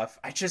Askarov.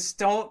 I just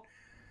don't.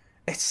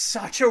 It's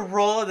such a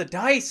roll of the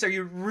dice. Are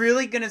you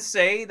really gonna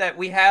say that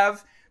we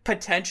have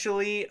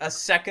potentially a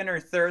second or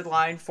third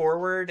line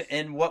forward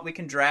in what we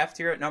can draft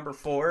here at number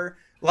 4?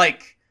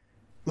 Like,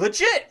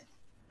 legit.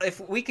 If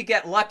we could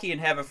get lucky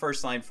and have a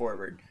first line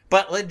forward,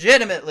 but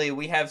legitimately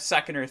we have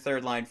second or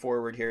third line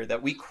forward here,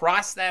 that we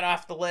cross that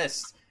off the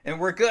list and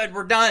we're good.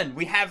 We're done.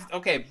 We have,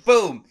 okay,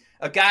 boom,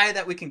 a guy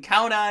that we can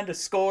count on to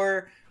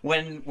score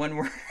when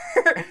we're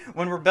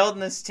when we're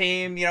building this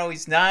team.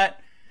 He's not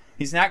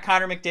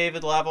Connor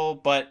McDavid level,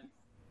 but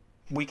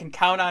we can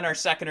count on our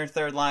second or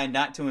third line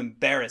not to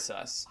embarrass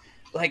us.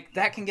 like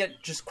that can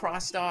get just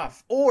crossed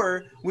off.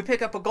 Or we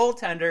pick up a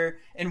goaltender,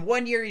 and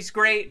 1 year he's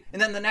great,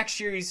 and then the next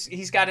year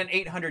he's got an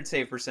 800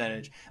 save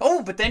percentage.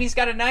 Oh, but then he's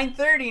got a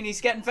 930, and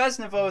he's getting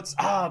Vezina votes.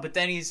 But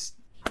then he's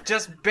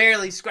just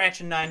barely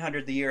scratching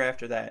 900 the year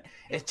after that.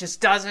 It just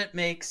doesn't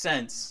make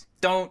sense.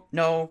 Don't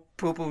know,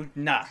 poo-poo,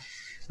 nah.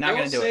 Not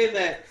going to do it. I will say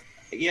that,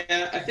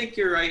 yeah, I think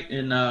you're right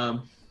in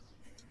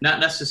not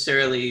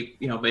necessarily,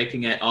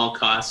 making it all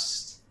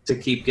costs to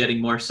keep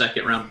getting more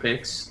second-round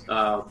picks,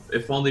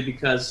 if only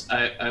because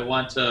I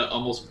want to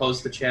almost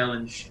pose the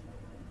challenge.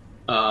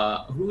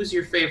 Who is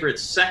your favorite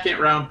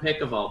second-round pick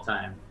of all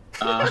time?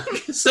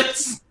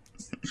 Because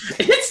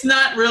it's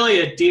not really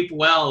a deep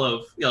well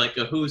of like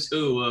a who's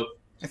who of,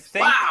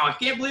 wow, I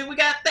can't believe we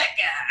got that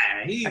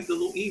guy.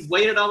 He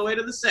waited all the way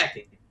to the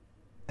second.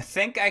 I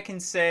think I can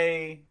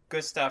say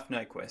Gustav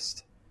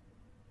Nyquist.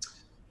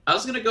 I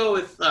was going to go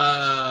with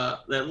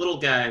that little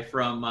guy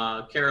from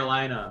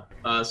Carolina,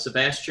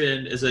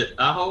 Sebastian, is it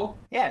Aho?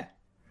 Yeah.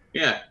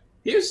 Yeah.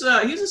 He's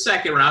a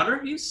second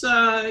rounder.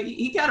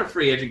 He got a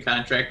free agent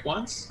contract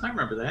once. I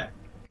remember that.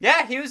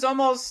 Yeah, he was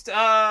almost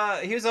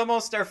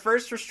our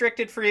first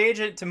restricted free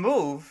agent to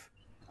move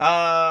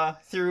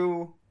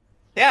through.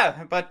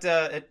 Yeah, but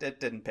it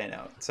didn't pan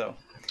out. So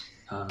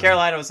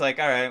Carolina was like,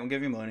 "All right, we'll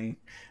give you money."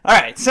 All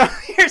right, so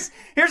here's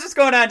what's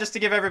going on, just to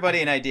give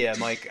everybody an idea,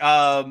 Mike.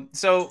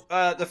 So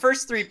the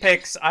first three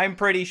picks, I'm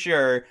pretty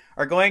sure,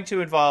 are going to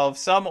involve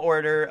some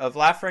order of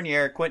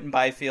Lafreniere, Quentin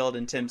Byfield,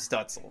 and Tim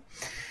Stützle.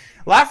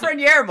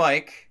 Lafreniere,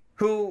 Mike,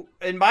 who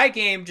in my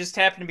game just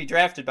happened to be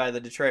drafted by the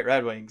Detroit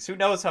Red Wings. Who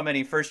knows how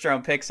many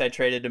first-round picks I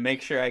traded to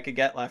make sure I could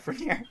get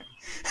Lafreniere.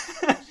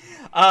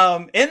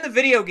 In the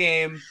video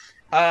game,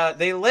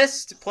 they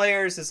list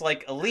players as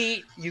like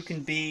elite. You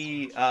can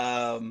be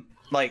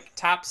like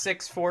top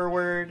 6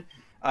 forward,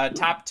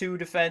 top 2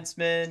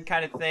 defenseman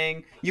kind of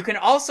thing. You can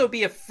also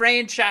be a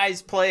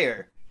franchise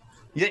player.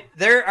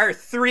 There are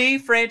 3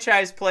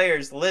 franchise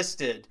players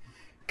listed: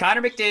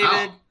 Connor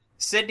McDavid,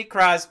 Sidney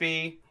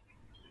Crosby,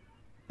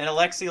 and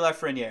Alexis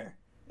Lafreniere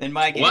in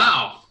my game.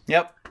 Wow.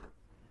 Yep.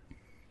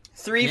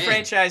 3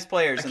 franchise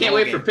players. I can't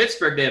wait for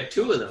Pittsburgh to have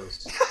 2 of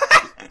those.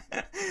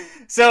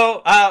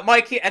 So,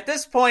 Mike, at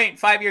this point,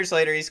 5 years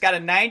later, he's got a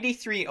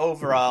 93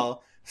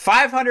 overall,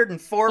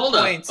 504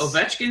 points. Hold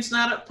up. Ovechkin's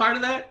not a part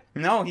of that?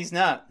 No, he's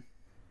not.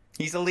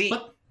 He's elite.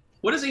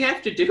 What does he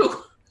have to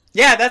do?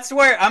 Yeah, that's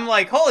where I'm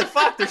like, holy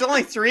fuck, there's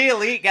only 3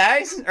 elite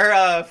guys,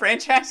 or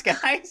franchise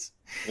guys.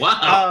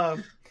 Wow.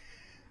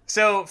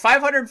 So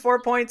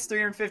 504 points,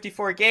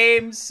 354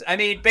 games. I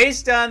mean,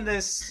 based on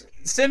this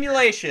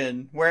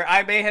simulation where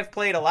I may have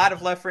played a lot of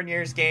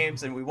Lafreniere's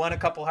games and we won a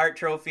couple Hart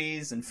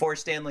trophies and 4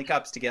 Stanley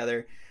Cups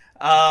together.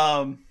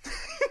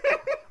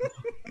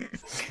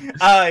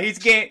 He's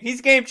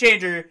game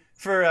changer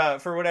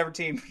for whatever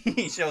team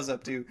he shows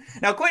up to.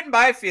 Now, Quentin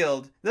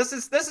Byfield, this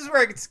is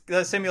where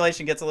the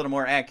simulation gets a little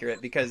more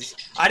accurate, because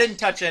I didn't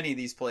touch any of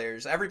these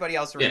players. Everybody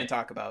else we're going to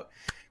talk about.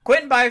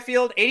 Quentin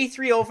Byfield,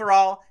 83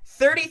 overall,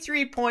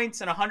 33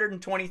 points in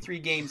 123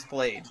 games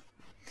played.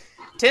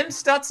 Tim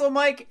Stützle,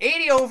 Mike,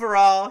 80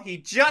 overall. He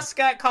just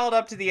got called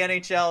up to the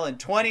NHL in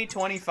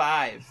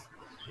 2025.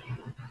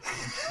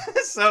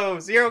 So,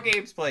 0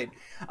 games played.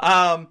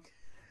 I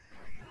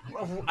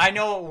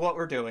know what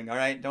we're doing, all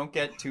right? Don't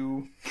get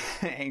too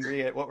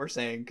angry at what we're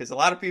saying, because a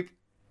lot of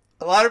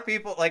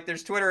people, like,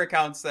 there's Twitter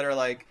accounts that are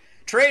like,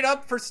 trade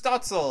up for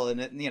Stützle, and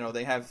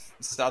they have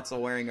Stützle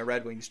wearing a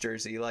Red Wings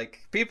jersey. Like,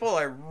 people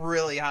are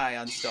really high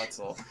on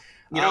Stützle.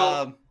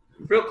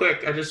 Real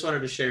quick, I just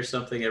wanted to share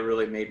something that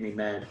really made me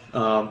mad.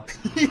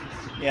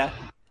 Yeah.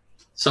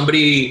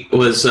 Somebody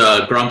was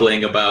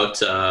grumbling about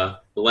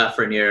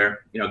Lafreniere,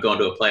 going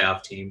to a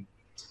playoff team,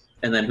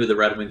 and then who the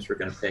Red Wings were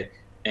going to pick.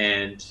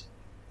 And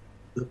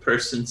the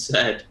person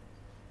said,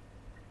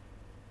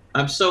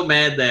 "I'm so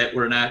mad that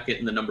we're not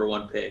getting the number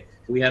 1 pick.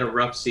 We had a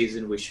rough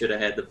season. We should have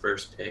had the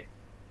first pick."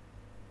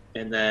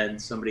 And then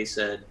somebody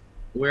said,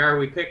 "Where are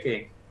we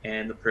picking?"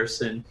 And the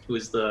person who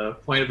is the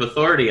point of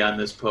authority on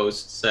this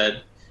post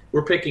said,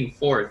 "We're picking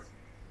 4th.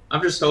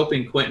 I'm just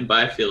hoping Quentin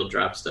Byfield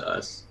drops to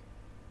us."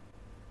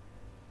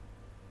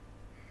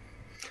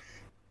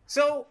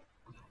 So,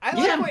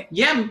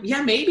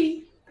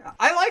 maybe.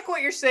 I like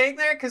what you're saying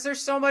there, because there's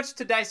so much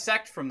to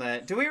dissect from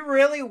that. Do we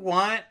really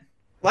want,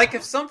 like,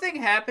 if something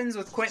happens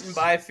with Quentin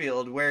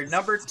Byfield where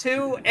number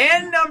 2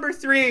 and number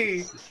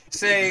 3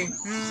 say,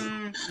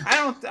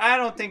 I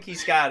don't think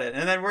he's got it,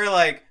 and then we're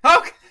like,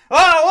 okay,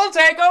 we'll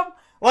take him.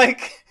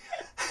 Like,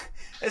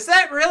 is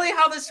that really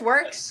how this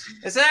works?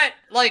 Is that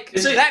like?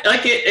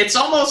 It's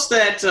almost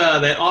that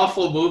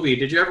awful movie.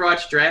 Did you ever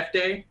watch Draft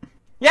Day?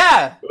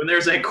 Yeah. When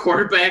there's a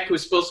quarterback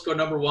who's supposed to go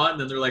number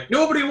 1, and they're like,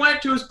 nobody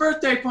went to his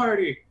birthday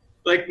party.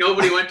 Like,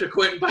 nobody went to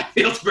Quentin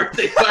Byfield's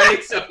birthday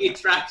party, so he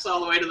drops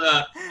all the way to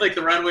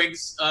the Red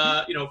Wings,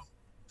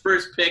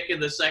 first pick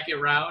in the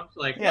second round.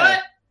 Like,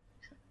 what?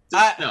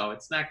 No,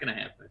 it's not going to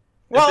happen.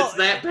 Well, if it's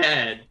that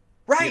bad,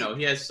 right?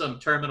 He has some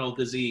terminal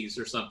disease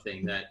or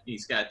something that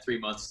he's got 3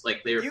 months.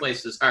 Like, they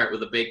replaced his heart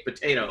with a baked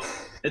potato.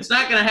 It's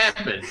not going to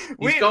happen.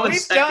 He's going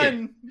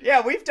second.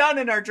 We've done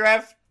in our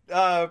draft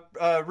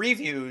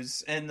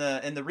reviews and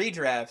the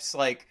redrafts,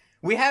 like,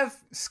 we have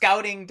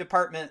scouting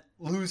department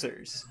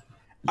losers.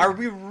 Are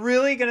we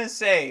really gonna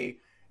say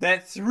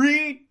that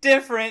 3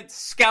 different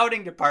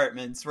scouting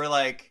departments were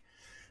like,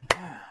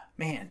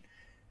 man,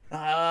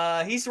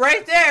 he's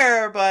right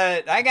there,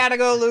 but I gotta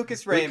go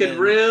Lucas Raymond. We could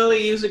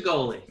really use a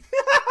goalie.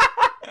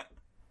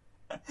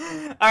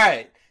 All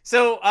right.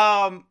 So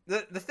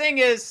the thing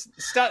is,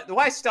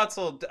 why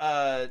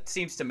Stutzel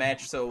seems to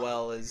match so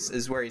well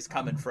is where he's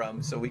coming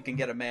from. So we can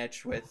get a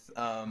match with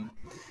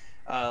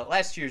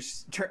last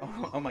year's.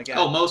 Oh my God.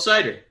 Oh, Mo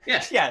Sider.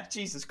 Yeah. Yeah.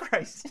 Jesus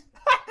Christ.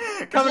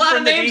 There's a lot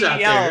of names out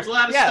there. There's a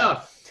lot of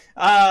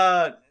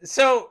stuff.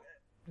 So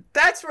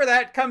that's where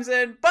that comes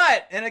in.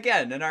 But, and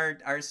again, in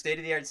our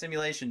state-of-the-art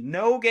simulation,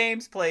 no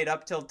games played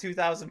up till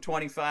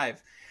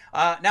 2025.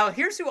 Now,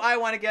 here's who I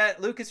want to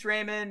get. Lucas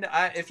Raymond.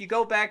 If you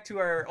go back to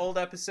our old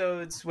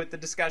episodes with the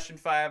Discussion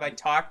 5, I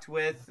talked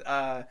with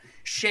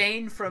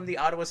Shane from the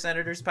Ottawa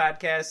Senators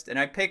podcast, and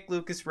I picked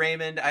Lucas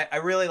Raymond. I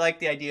really like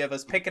the idea of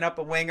us picking up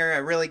a winger. I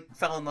really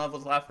fell in love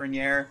with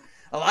Lafreniere.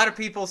 A lot of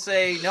people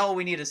say, no,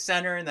 we need a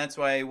center, and that's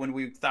why when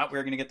we thought we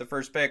were going to get the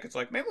first pick, it's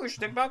like, maybe we should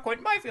think about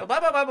Quentin Byfield,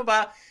 blah, blah, blah, blah,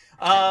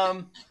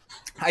 blah.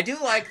 I do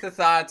like the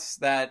thoughts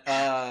that...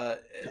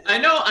 I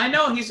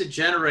know he's a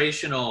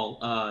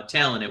generational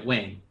talent at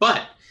wing,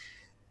 but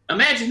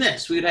imagine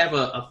this. We'd have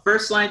a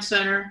first-line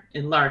center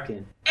in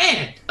Larkin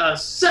and a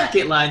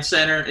second-line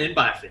center in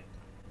Byfield.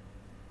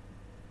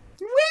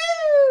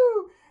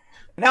 Woo!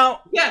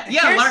 Now, yeah,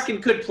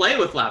 Larkin could play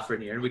with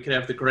Lafreniere, and we could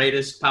have the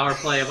greatest power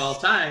play of all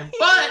time,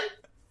 but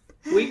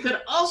we could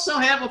also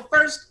have a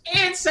first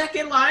and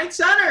second-line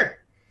center.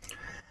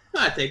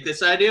 I think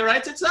this idea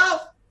writes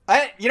itself.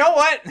 You know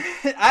what?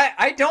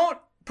 I don't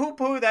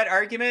poo-poo that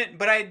argument,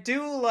 but I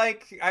do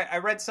like... I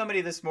read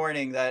somebody this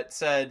morning that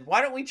said,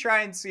 why don't we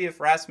try and see if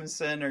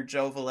Rasmussen or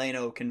Joe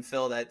Veleno can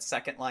fill that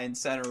second-line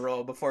center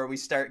role before we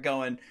start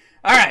going,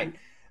 all right,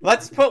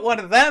 let's put one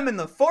of them in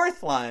the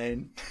fourth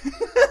line.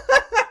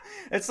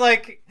 It's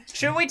like,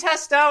 should we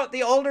test out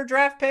the older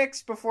draft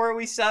picks before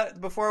we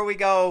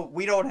go,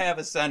 we don't have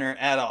a center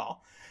at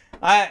all?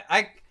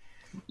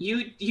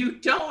 You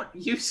don't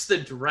use the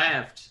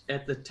draft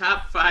at the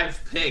top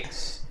 5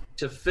 picks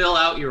to fill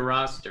out your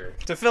roster.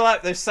 To fill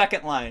out their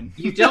second line.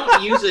 You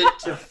don't use it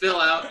to fill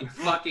out your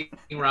fucking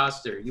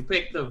roster. You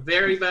pick the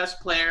very best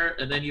player,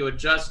 and then you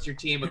adjust your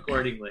team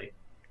accordingly.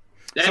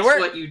 That's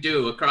what you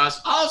do across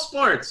all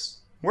sports.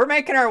 We're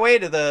making our way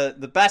to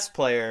the best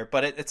player,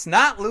 but it's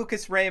not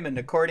Lucas Raymond,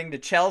 according to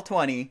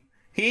Chell20.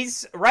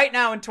 He's, right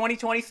now in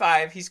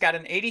 2025, he's got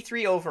an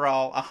 83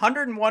 overall,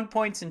 101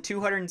 points in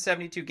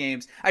 272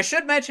 games. I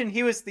should mention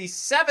he was the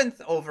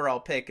 7th overall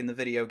pick in the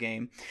video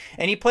game,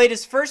 and he played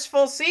his first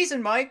full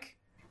season, Mike,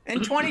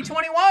 in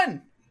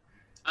 2021.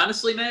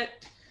 Honestly,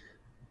 Matt,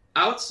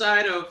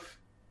 outside of,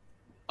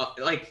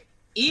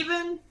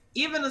 even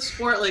a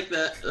sport like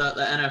the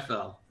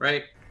NFL,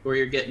 right? Where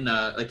you're getting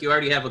you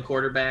already have a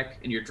quarterback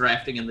and you're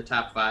drafting in the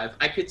top 5.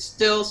 I could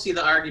still see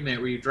the argument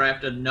where you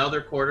draft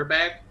another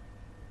quarterback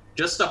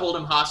just to hold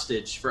him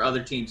hostage for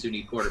other teams who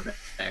need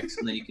quarterbacks,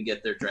 and then you can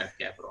get their draft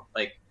capital.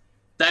 Like,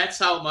 that's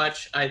how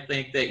much I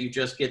think that you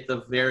just get the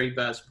very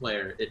best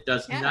player. It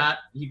does not.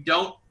 You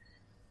don't.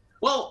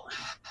 Well,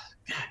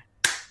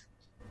 God.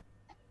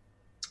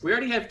 We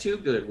already have 2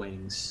 good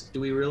wings. Do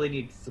we really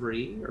need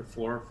 3 or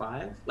 4 or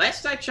 5?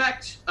 Last I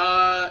checked,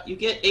 you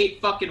get 8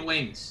 fucking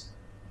wings.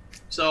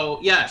 So,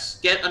 yes,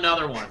 get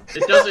another one.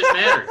 It doesn't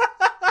matter.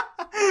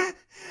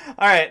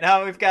 All right,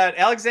 now we've got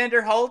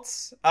Alexander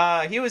Holtz.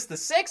 He was the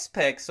 6th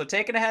pick, so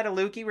taking ahead of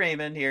Lukey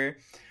Raymond here.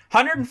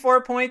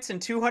 104 points in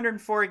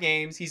 204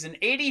 games. He's an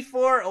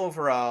 84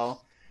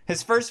 overall.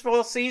 His first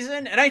full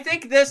season, and I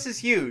think this is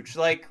huge.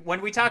 Like,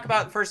 when we talk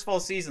about first full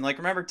season, like,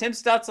 remember, Tim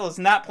Stutzel has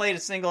not played a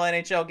single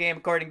NHL game,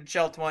 according to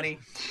Chell20.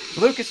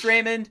 Lucas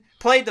Raymond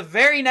played the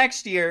very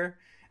next year.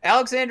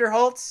 Alexander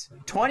Holtz,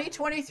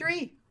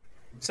 2023.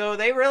 So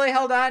they really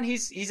held on.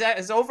 He's at,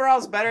 his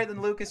overall's better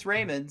than Lucas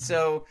Raymond.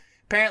 So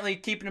apparently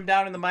keeping him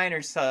down in the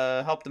minors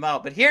helped him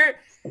out. But here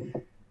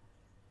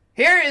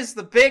is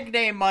the big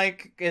name,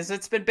 Mike, is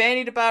it's been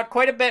bandied about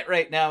quite a bit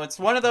right now. It's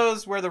one of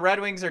those where the Red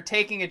Wings are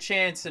taking a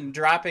chance and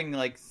dropping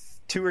like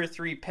 2 or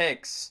 3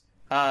 picks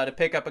to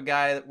pick up a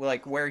guy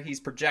like where he's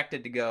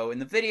projected to go. In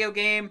the video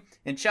game,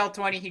 in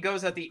Chell20, he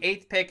goes at the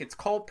 8th pick. It's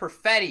Cole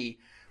Perfetti,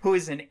 who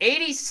is an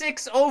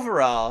 86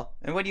 overall.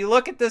 And when you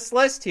look at this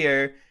list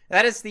here,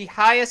 that is the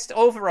highest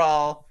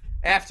overall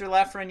after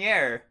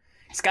Lafreniere.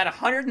 He's got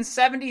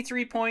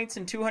 173 points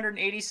in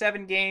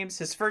 287 games.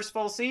 His first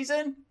full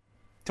season,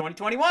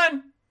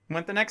 2021.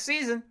 Went the next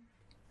season.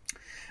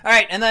 All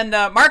right, and then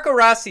Marco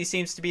Rossi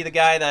seems to be the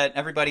guy that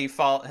everybody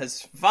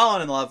has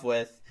fallen in love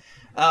with.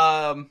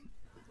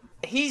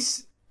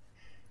 He's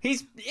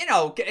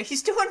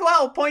doing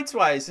well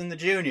points-wise in the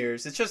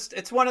juniors.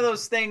 It's one of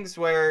those things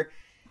where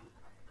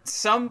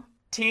some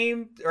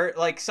team or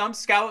like some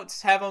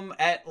scouts have him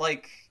at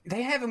like,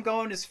 they have him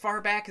going as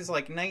far back as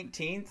like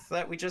 19th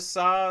that we just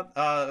saw.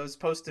 It was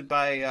posted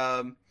by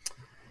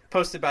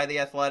The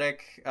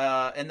Athletic.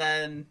 And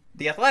then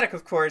The Athletic,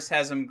 of course,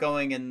 has him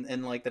going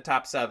in like the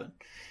top 7.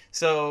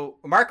 So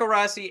Marco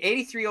Rossi,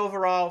 83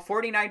 overall,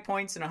 49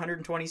 points in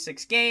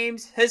 126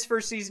 games. His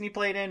first season he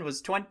played in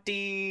was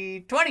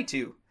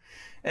 2022.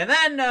 And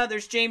then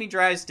there's Jamie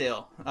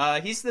Drysdale.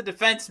 He's the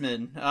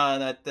defenseman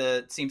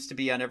that seems to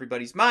be on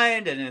everybody's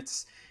mind. And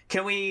it's,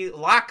 can we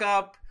lock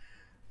up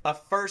a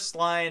first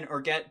line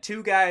or get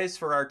 2 guys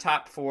for our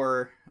top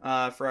 4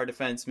 for our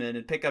defensemen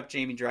and pick up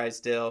Jamie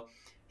Drysdale?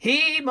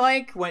 He,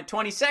 Mike, went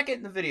 22nd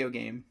in the video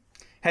game.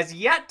 Has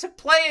yet to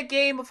play a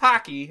game of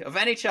hockey, of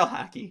NHL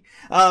hockey,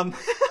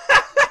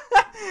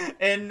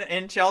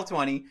 in Chell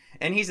 20,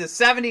 and he's a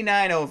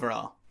 79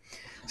 overall.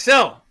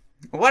 So,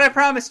 what I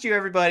promised you,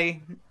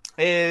 everybody,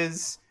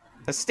 is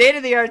a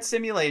state-of-the-art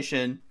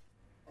simulation.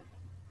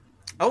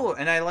 Oh,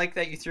 and I like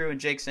that you threw in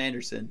Jake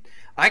Sanderson.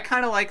 I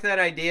kind of like that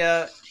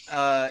idea.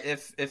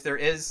 If there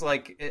is,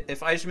 like,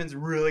 if Yzerman's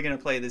really going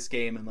to play this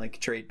game and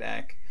like trade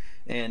back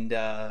and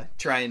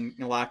try and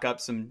lock up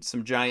some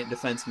giant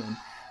defensemen,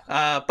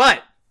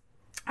 but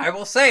I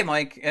will say,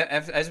 Mike,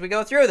 as we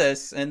go through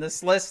this and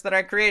this list that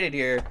I created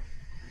here,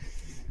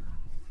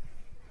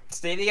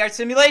 state-of-the-art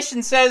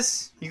simulation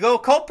says you go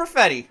Colt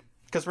Perfetti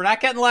because we're not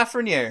getting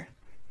Lafreniere.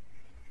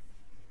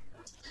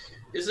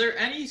 Is there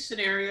any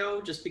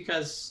scenario, just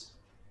because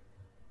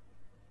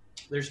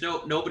there's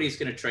nobody's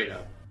going to trade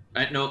up?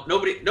 Right?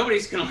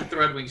 Nobody's going to let the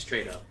Red Wings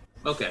trade up.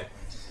 Okay.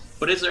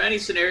 But is there any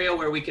scenario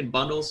where we can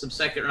bundle some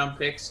second-round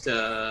picks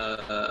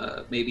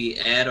to maybe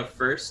add a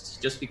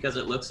first, just because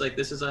it looks like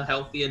this is a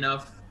healthy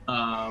enough,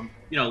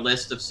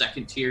 list of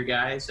second-tier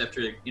guys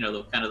after,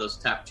 kind of those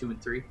top 2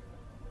 and 3?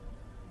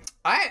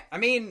 I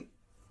mean,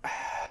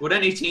 would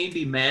any team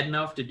be mad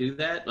enough to do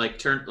that?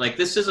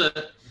 This is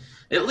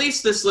at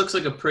least this looks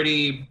like a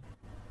pretty,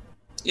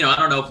 I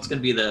don't know if it's going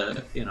to be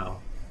the,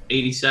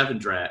 87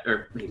 draft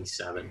or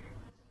 87.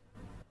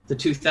 The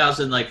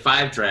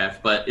 2005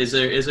 draft, but is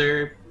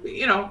there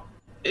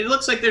it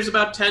looks like there's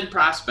about 10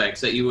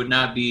 prospects that you would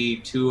not be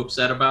too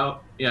upset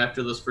about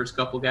after those first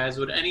couple guys.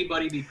 Would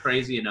anybody be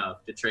crazy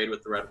enough to trade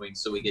with the Red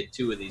Wings so we get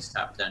 2 of these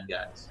top 10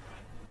 guys?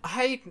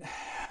 I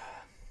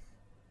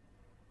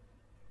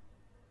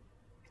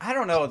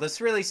don't know. This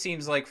really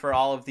seems like for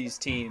all of these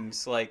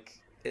teams, like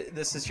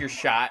this is your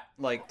shot,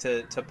 like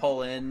to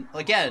pull in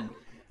again.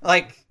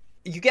 Like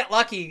you get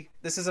lucky.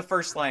 This is a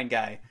first line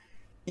guy.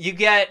 You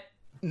get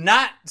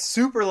not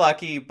super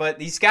lucky, but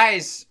these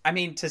guys, I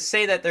mean, to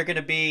say that they're going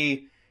to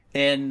be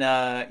in,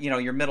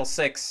 your middle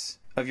 6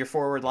 of your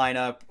forward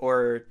lineup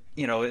or,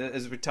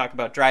 as we talk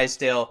about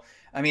Drysdale,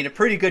 I mean, a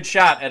pretty good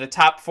shot at a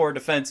top 4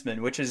 defenseman,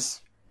 which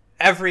is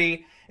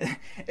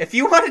if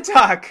you want to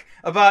talk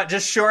about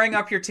just shoring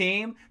up your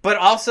team, but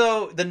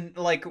also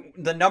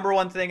the number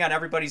one thing on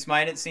everybody's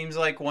mind, it seems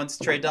like once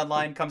trade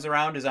deadline comes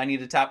around, is I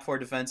need a top 4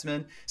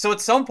 defenseman. So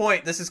at some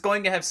point, this is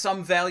going to have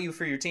some value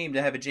for your team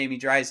to have a Jamie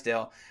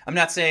Drysdale. I'm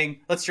not saying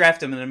let's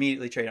draft him and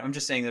immediately trade him. I'm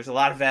just saying there's a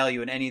lot of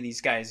value in any of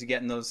these guys. You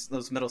get in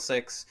those middle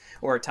 6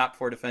 or a top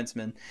 4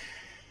 defenseman.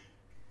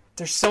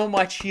 There's so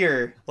much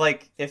here.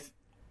 Like if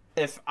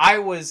I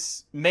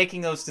was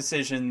making those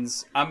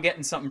decisions, I'm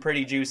getting something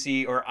pretty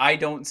juicy, or I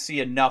don't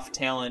see enough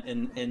talent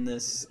in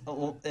this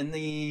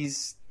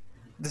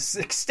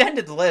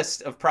extended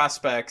list of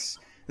prospects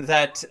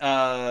that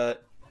I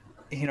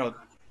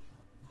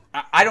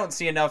don't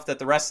see enough that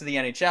the rest of the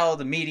NHL,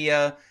 the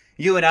media,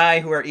 you and I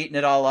who are eating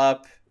it all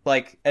up,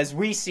 like as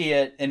we see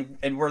it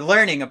and we're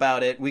learning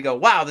about it, we go,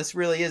 wow, this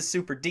really is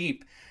super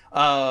deep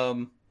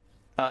of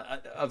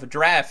a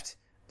draft.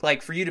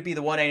 Like, for you to be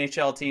the one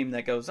NHL team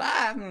that goes,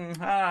 I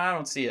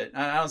don't see it.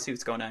 I don't see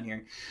what's going on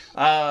here.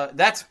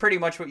 That's pretty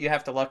much what you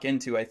have to luck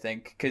into, I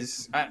think.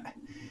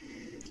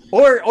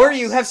 Or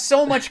you have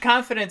so much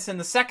confidence in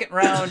the second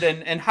round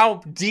and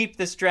how deep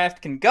this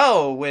draft can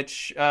go,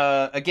 which,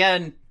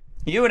 again,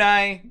 you and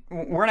I,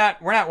 we're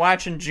not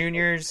watching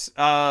juniors.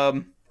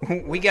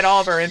 We get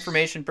all of our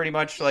information pretty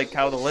much like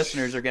how the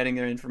listeners are getting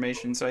their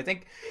information. So I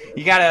think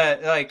you got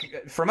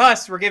to, from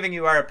us, we're giving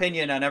you our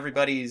opinion on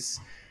everybody's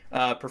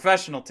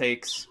professional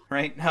takes,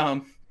 right?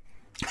 Well,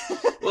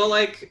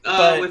 with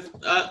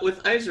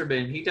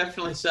Yzerman, he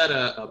definitely set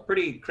a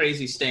pretty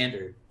crazy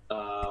standard.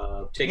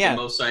 Taking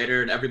Mo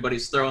Seider, and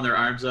everybody's throwing their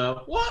arms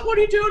up. What are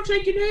you doing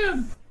taking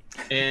him?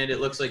 And it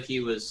looks like he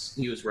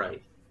was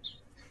right.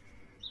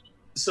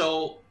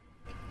 So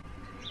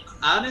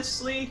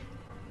honestly,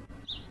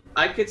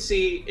 I could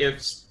see if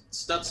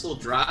Stützle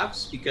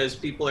drops because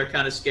people are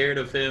kind of scared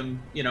of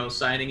him,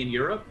 signing in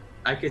Europe.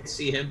 I could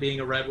see him being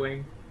a Red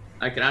Wing.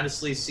 I could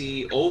honestly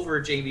see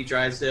over Jamie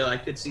Drysdale. I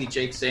could see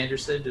Jake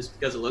Sanderson just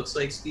because it looks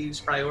like Steve's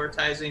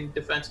prioritizing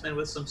defensemen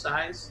with some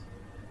size.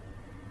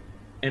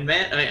 And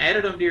Matt, I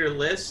added him to your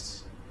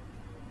list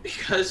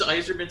because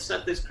Yzerman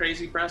set this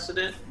crazy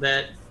precedent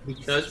that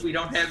because we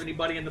don't have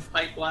anybody in the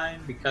pipeline,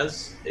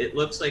 because it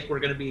looks like we're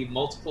going to be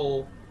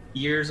multiple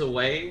years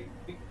away,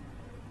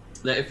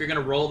 that if you're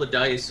going to roll the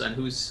dice on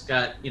who's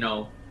got,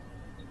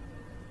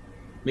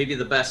 maybe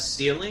the best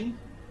ceiling,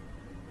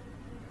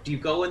 do you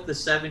go with the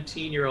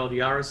 17-year-old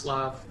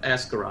Yaroslav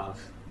Askarov?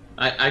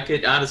 I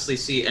could honestly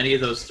see any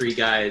of those three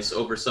guys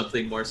over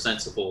something more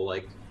sensible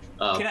like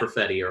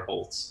Perfetti or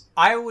Holtz.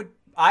 I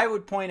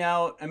would point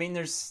out, I mean,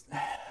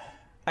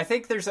 I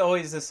think there's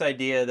always this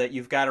idea that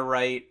you've got to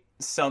write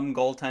some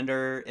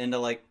goaltender into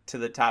like to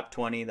the top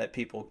 20 that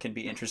people can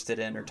be interested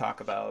in or talk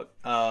about.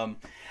 I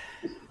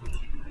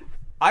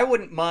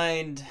wouldn't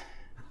mind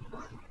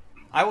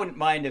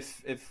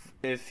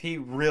if he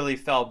really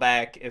fell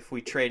back if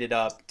we traded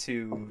up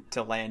to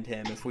land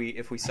him, if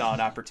we saw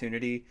an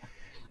opportunity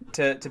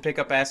to pick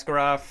up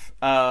Askarov.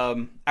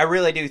 I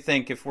really do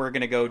think if we're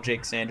going to go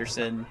Jake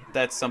Sanderson,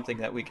 that's something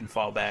that we can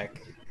fall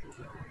back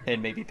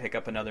and maybe pick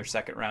up another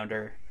second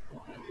rounder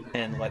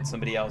and let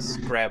somebody else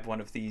grab one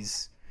of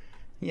these,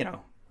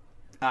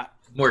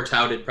 more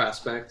touted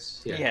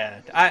prospects.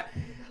 Yeah.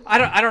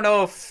 I don't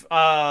know if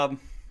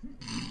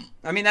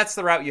I mean, that's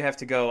the route you have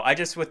to go. I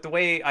just, with the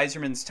way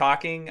Yzerman's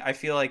talking, I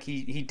feel like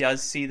he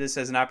does see this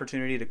as an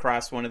opportunity to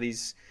cross one of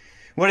these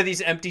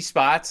empty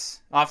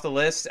spots off the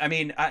list. I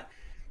mean,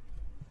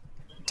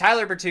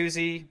 Tyler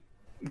Bertuzzi,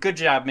 good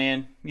job,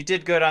 man. You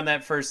did good on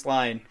that first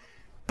line.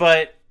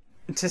 But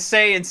to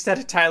say instead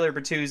of Tyler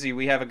Bertuzzi,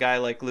 we have a guy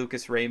like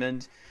Lucas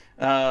Raymond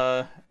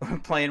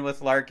playing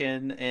with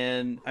Larkin,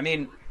 and I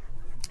mean,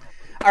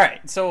 all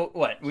right, so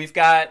what? We've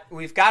got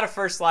a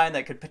first line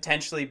that could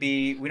potentially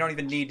be, we don't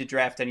even need to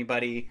draft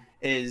anybody,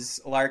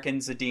 is Larkin,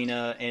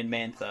 Zadina, and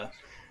Mantha.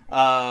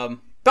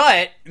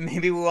 But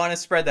maybe we want to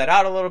spread that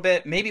out a little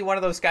bit. Maybe one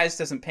of those guys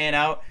doesn't pan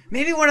out.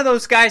 Maybe one of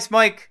those guys,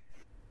 Mike,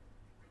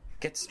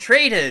 gets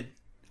traded.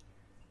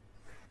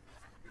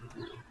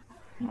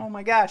 Oh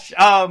my gosh.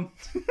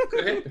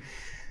 Could happen.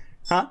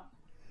 Huh?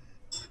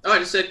 Oh, I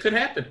just said could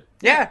happen.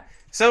 Yeah.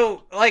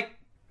 So, like,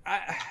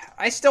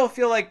 I still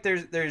feel like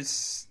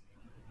there's...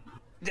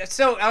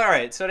 So, all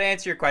right. So to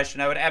answer your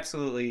question, I would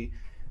absolutely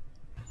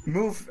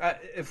move.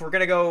 If we're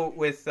gonna go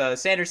with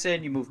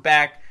Sanderson, you move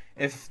back.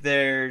 If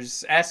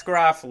there's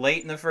Askarov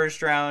late in the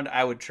first round,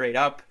 I would trade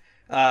up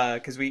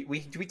because we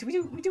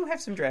do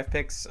have some draft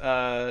picks.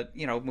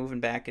 Moving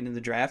back into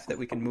the draft that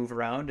we can move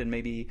around and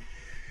maybe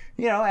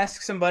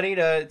ask somebody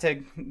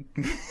to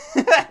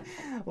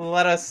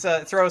let us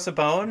throw us a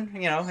bone.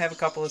 Have a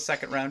couple of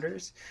second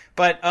rounders,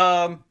 but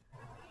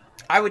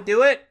I would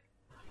do it.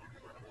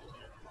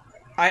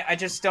 I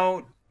just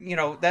don't,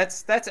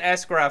 that's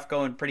Askarov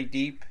going pretty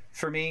deep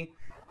for me.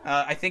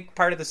 I think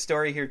part of the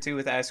story here, too,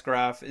 with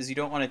Askarov is you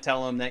don't want to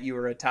tell him that you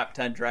were a top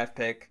 10 draft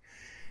pick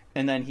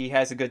and then he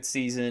has a good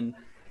season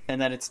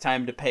and then it's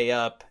time to pay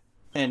up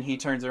and he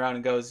turns around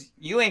and goes,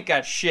 you ain't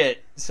got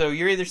shit, so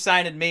you're either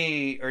signing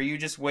me or you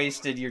just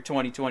wasted your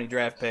 2020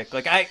 draft pick.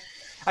 Like,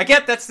 I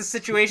get that's the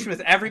situation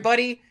with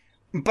everybody,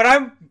 but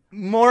I'm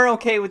more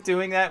okay with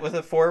doing that with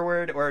a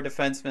forward or a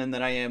defenseman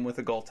than I am with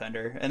a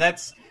goaltender. And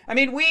that's, I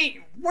mean,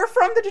 we're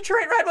from the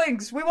Detroit Red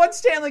Wings. We won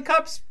Stanley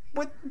Cups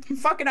with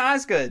fucking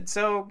Osgood.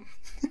 So,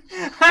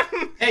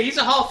 hey, he's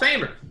a Hall of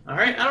Famer. All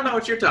right, I don't know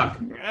what you're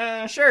talking.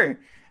 Sure.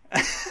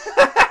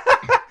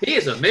 He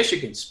is a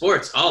Michigan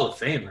Sports Hall of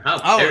Famer.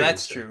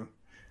 That's true.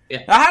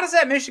 Yeah. Now, how does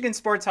that Michigan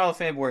Sports Hall of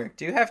Fame work?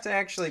 Do you have to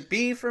actually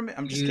be from?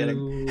 I'm just kidding.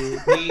 You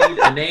need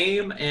a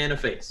name and a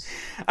face.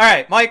 All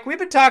right, Mike. We've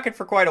been talking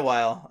for quite a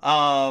while.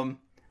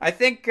 I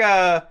think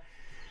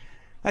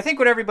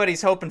what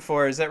everybody's hoping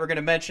for is that we're going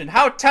to mention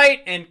how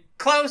tight and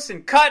close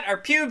and cut our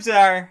pubes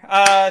are.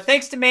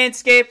 Thanks to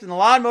Manscaped and the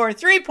Lawnmower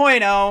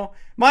 3.0.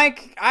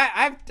 Mike,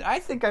 I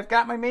think I've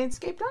got my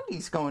Manscaped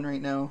undies going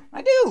right now.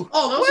 I do.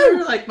 Oh, those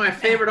are like my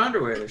favorite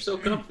underwear. They're so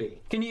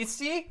comfy. Can you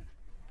see?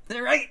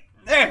 They're right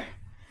there.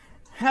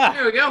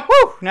 There we go.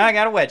 Woo! Now I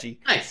got a wedgie.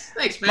 Nice.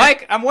 Thanks, man.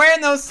 Mike, I'm wearing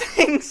those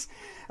things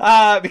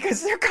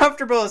because they're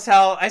comfortable as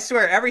hell. I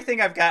swear, everything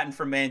I've gotten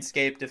from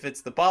Manscaped, if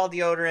it's the ball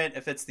deodorant,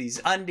 if it's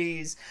these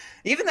undies,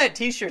 even that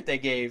t-shirt they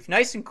gave,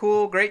 nice and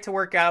cool, great to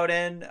work out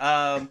in.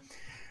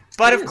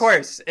 But of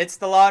course, it's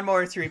the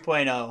Lawnmower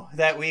 3.0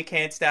 that we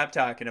can't stop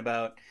talking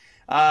about.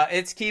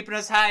 It's keeping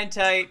us high and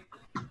tight.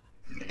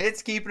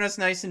 It's keeping us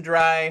nice and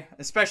dry,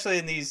 especially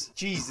in these,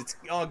 it's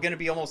going to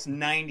be almost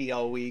 90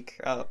 all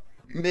week.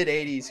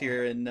 Mid-80s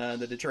here in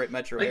the Detroit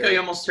metro area. I think I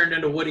almost turned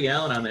into Woody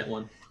Allen on that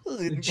one.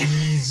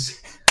 Jeez.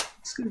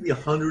 It's going to be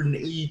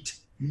 108.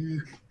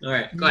 All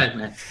right, go ahead,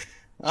 man.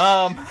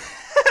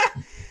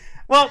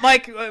 Well,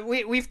 Mike,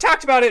 we've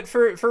talked about it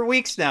for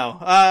weeks now.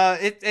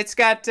 It's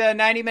got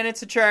 90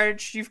 minutes of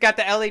charge. You've got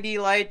the LED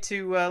light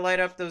to light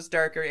up those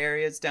darker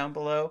areas down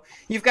below.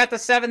 You've got the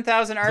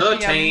 7,000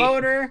 RPM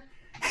motor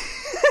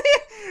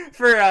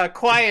for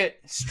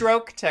quiet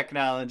stroke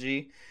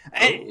technology.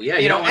 And, yeah,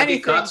 you don't want to be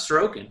caught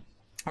stroking.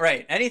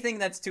 Right. Anything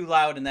that's too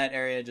loud in that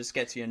area just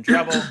gets you in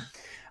trouble.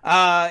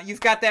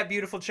 You've got that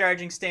beautiful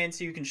charging stand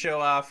so you can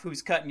show off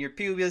who's cutting your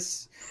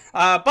pubes.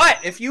 But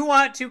if you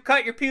want to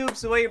cut your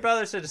pubes the way your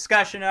brothers of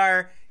discussion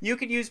are, you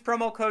can use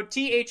promo code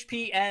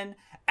THPN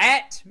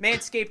at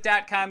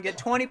manscaped.com. Get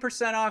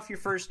 20% off your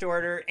first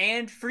order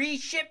and free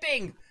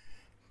shipping.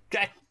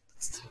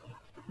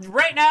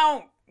 Right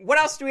now, what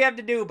else do we have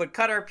to do but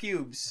cut our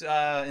pubes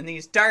in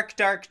these dark,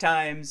 dark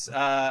times?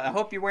 I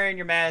hope you're wearing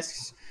your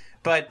masks.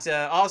 But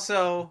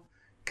also,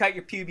 cut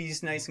your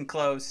pubes nice and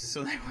close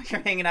so that when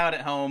you're hanging out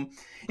at home,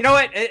 you know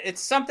what?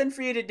 It's something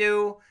for you to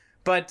do,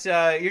 but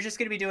you're just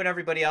going to be doing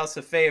everybody else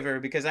a favor,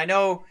 because I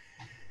know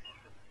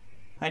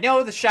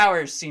the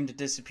showers seem to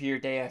disappear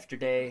day after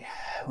day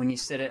when you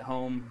sit at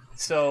home.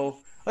 So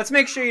let's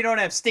make sure you don't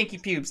have stinky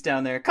pubes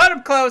down there. Cut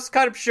them close,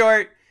 cut them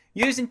short,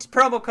 using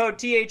promo code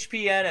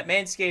THPN at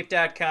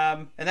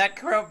manscaped.com. And that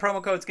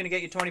promo code is going to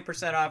get you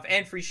 20% off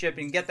and free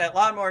shipping. Get that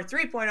Lawnmower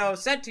 3.0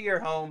 sent to your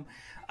home.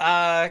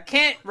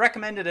 Can't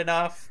recommend it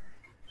enough.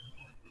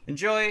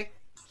 Enjoy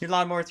your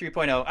Lawnmower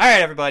 3.0. All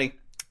right, everybody.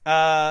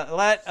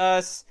 Let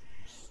us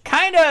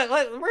we're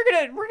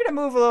gonna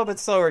move a little bit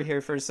slower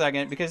here for a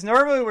second, because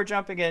normally we're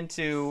jumping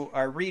into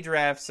our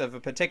redrafts of a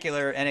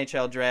particular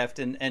NHL draft,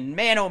 and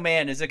man, oh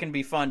man, is it gonna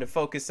be fun to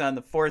focus on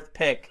the fourth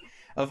pick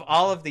of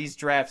all of these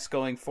drafts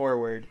going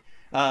forward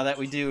that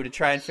we do, to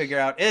try and figure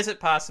out, is it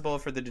possible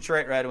for the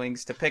Detroit Red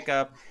Wings to pick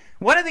up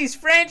one of these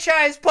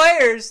franchise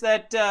players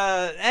that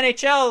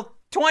NHL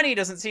 20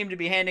 doesn't seem to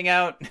be handing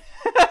out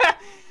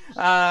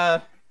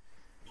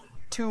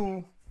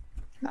to,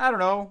 I don't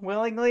know,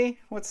 willingly?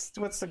 What's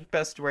the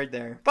best word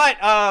there? But,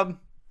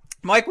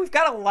 Mike, we've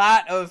got a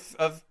lot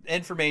of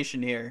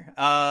information here,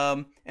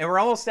 and we're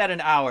almost at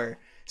an hour.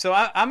 So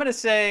I'm going to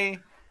say,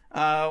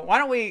 why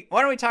don't we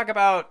talk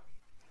about,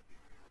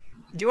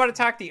 do you want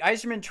to talk the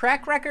Yzerman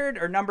track record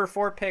or number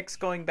 4 picks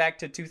going back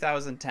to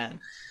 2010?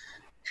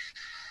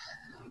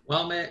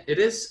 Well, man, it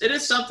is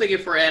something.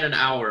 If we're at an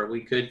hour, we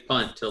could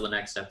punt till the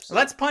next episode.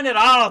 Let's punt it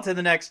all to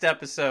the next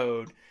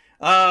episode.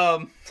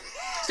 So,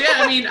 yeah,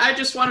 I mean, I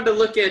just wanted to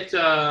look at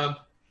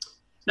not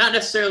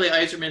necessarily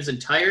Yzerman's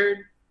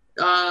entire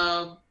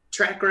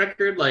track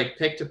record, like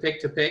pick to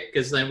pick,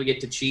 because then we get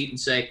to cheat and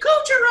say,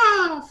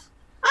 Kucherov,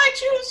 I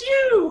choose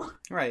you.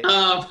 Right.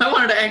 I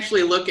wanted to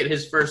actually look at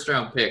his first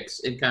round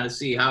picks and kind of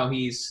see how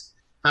he's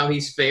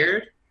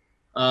fared,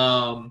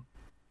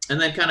 and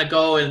then kind of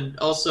go and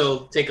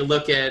also take a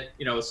look at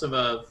some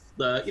of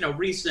the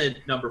recent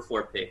number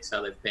 4 picks,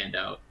 how they've panned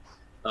out.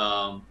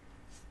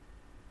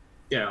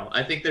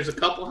 I think there's a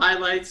couple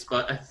highlights,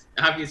 but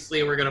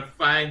obviously we're going to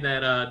find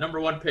that number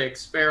 1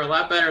 picks fare a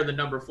lot better than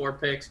number 4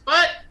 picks.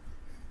 But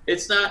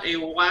it's not a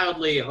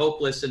wildly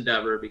hopeless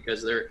endeavor,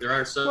 because there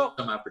are some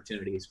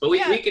opportunities. But we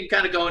can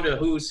kind of go into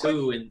who's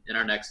who in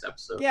our next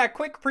episode. Yeah,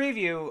 quick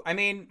preview. I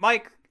mean,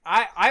 Mike,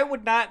 I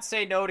would not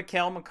say no to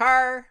Cale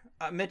Makar,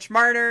 Mitch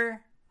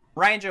Marner,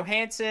 Ryan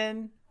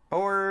Johansson,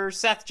 or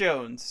Seth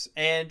Jones.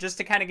 And just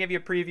to kind of give you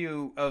a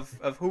preview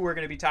of who we're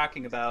going to be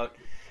talking about.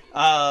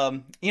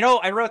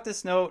 I wrote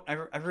this note.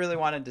 I really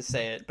wanted to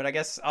say it, but I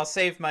guess I'll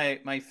save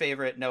my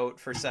favorite note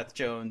for Seth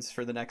Jones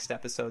for the next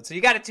episode. So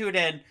you got to tune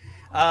in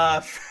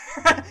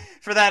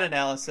for that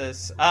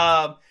analysis.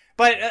 But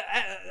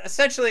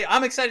essentially,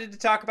 I'm excited to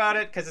talk about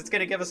it because it's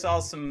going to give us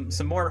all some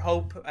more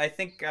hope. I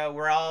think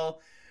we're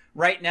all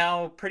right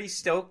now pretty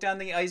stoked on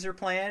the Yzer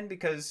plan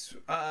because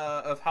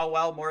of how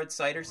well Moritz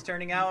Seider's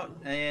turning out,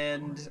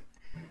 and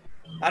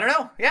I don't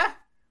know. Yeah.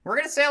 We're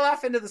going to sail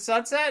off into the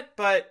sunset,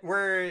 but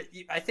I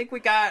think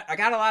I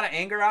got a lot of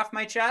anger off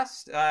my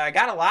chest. I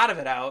got a lot of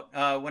it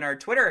out when our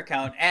Twitter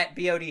account at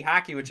BOD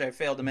Hockey, which I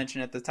failed to mention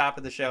at the top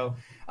of the show,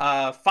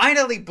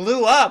 finally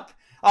blew up.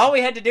 All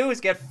we had to do was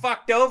get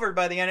fucked over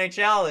by the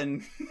NHL,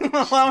 and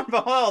lo and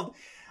behold,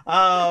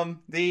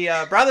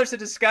 the Brothers of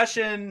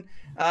Discussion.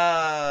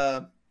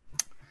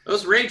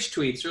 Those rage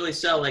tweets really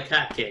sell like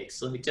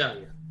hotcakes, let me tell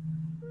you.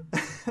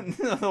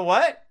 The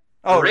what?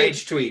 Oh,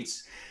 rage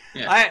tweets.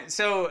 Yeah.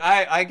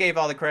 I gave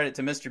all the credit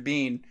to Mr.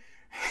 Bean.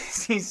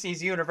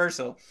 he's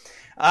universal.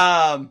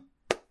 It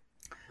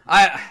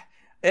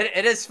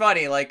is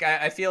funny. Like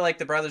I feel like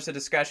the Brothers of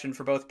Discussion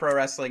for both pro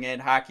wrestling and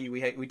hockey,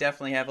 we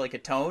definitely have like a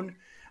tone.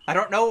 I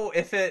don't know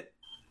if it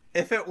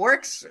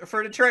works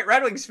for Detroit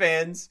Red Wings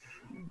fans,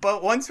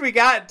 but once we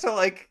got to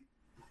like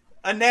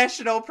a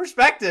national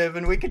perspective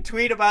and we could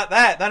tweet about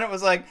that, then it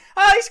was like,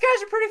 oh, these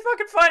guys are pretty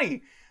fucking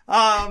funny.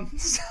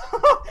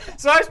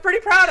 So I was pretty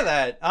proud of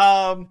that.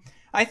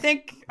 I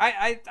think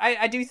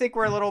I do think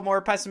we're a little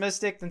more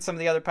pessimistic than some of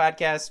the other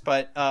podcasts,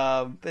 but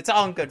it's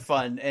all in good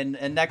fun.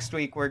 And next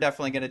week we're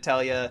definitely going to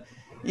tell you,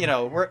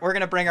 we're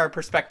going to bring our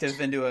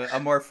perspective into a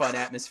more fun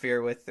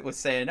atmosphere with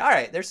saying, all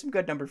right, there's some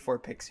good number 4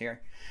 picks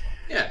here.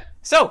 Yeah.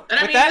 So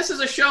this is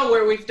a show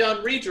where we've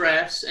done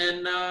redrafts, and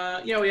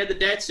we had the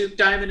Datsuk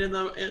diamond in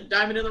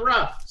the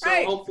rough. So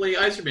right. Hopefully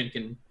Yzerman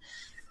can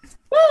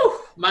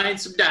mine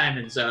some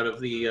diamonds out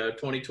of the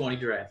 2020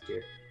 draft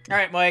here. All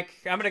right, Mike,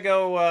 I'm going to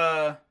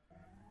go.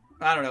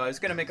 I don't know. I was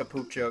going to make a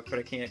poop joke, but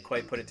I can't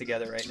quite put it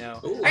together right now.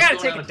 Ooh, I got to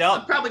take a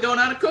dump. I'm probably going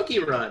on a cookie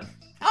run.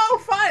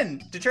 Oh,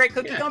 fun. Detroit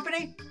Cookie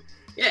Company?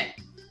 Yeah.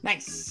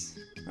 Nice.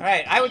 All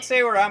right. I would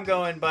say where I'm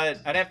going,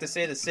 but I'd have to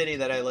say the city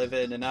that I live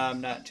in, and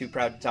I'm not too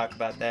proud to talk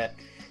about that.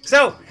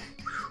 So.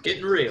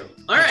 Getting real.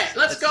 All right.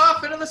 Let's go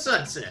off into the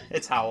sunset.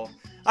 It's Howell.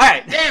 All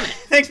right. Damn it.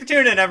 Thanks for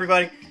tuning in,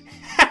 everybody.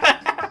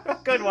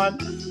 Good one.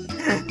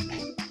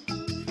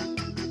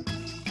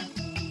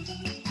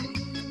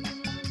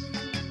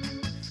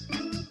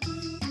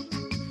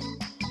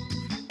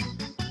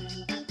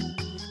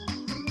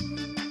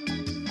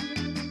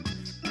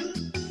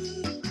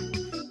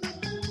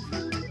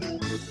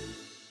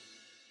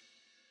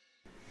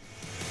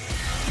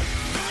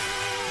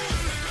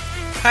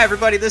 Hi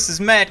everybody, this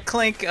is Matt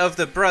Klink of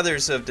the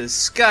Brothers of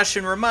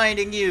Discussion,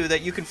 reminding you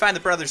that you can find the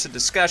Brothers of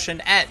Discussion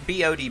at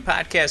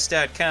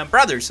bodpodcast.com,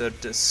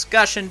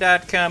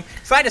 brothersofdiscussion.com.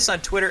 Find us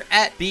on Twitter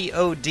at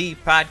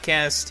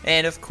bodpodcast,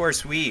 and of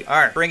course we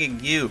are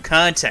bringing you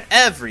content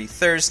every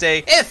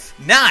Thursday, if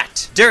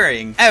not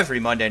during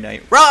every Monday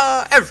Night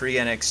Raw, every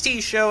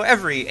NXT show,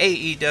 every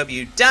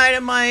AEW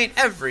Dynamite,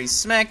 every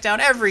SmackDown,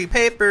 every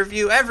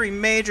pay-per-view, every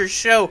major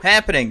show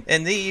happening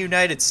in the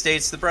United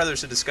States. The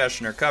Brothers of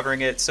Discussion are covering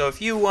it, so if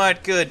you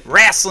want good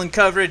wrestling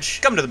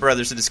coverage, come to the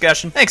Brothers of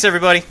Discussion. Thanks,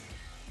 everybody.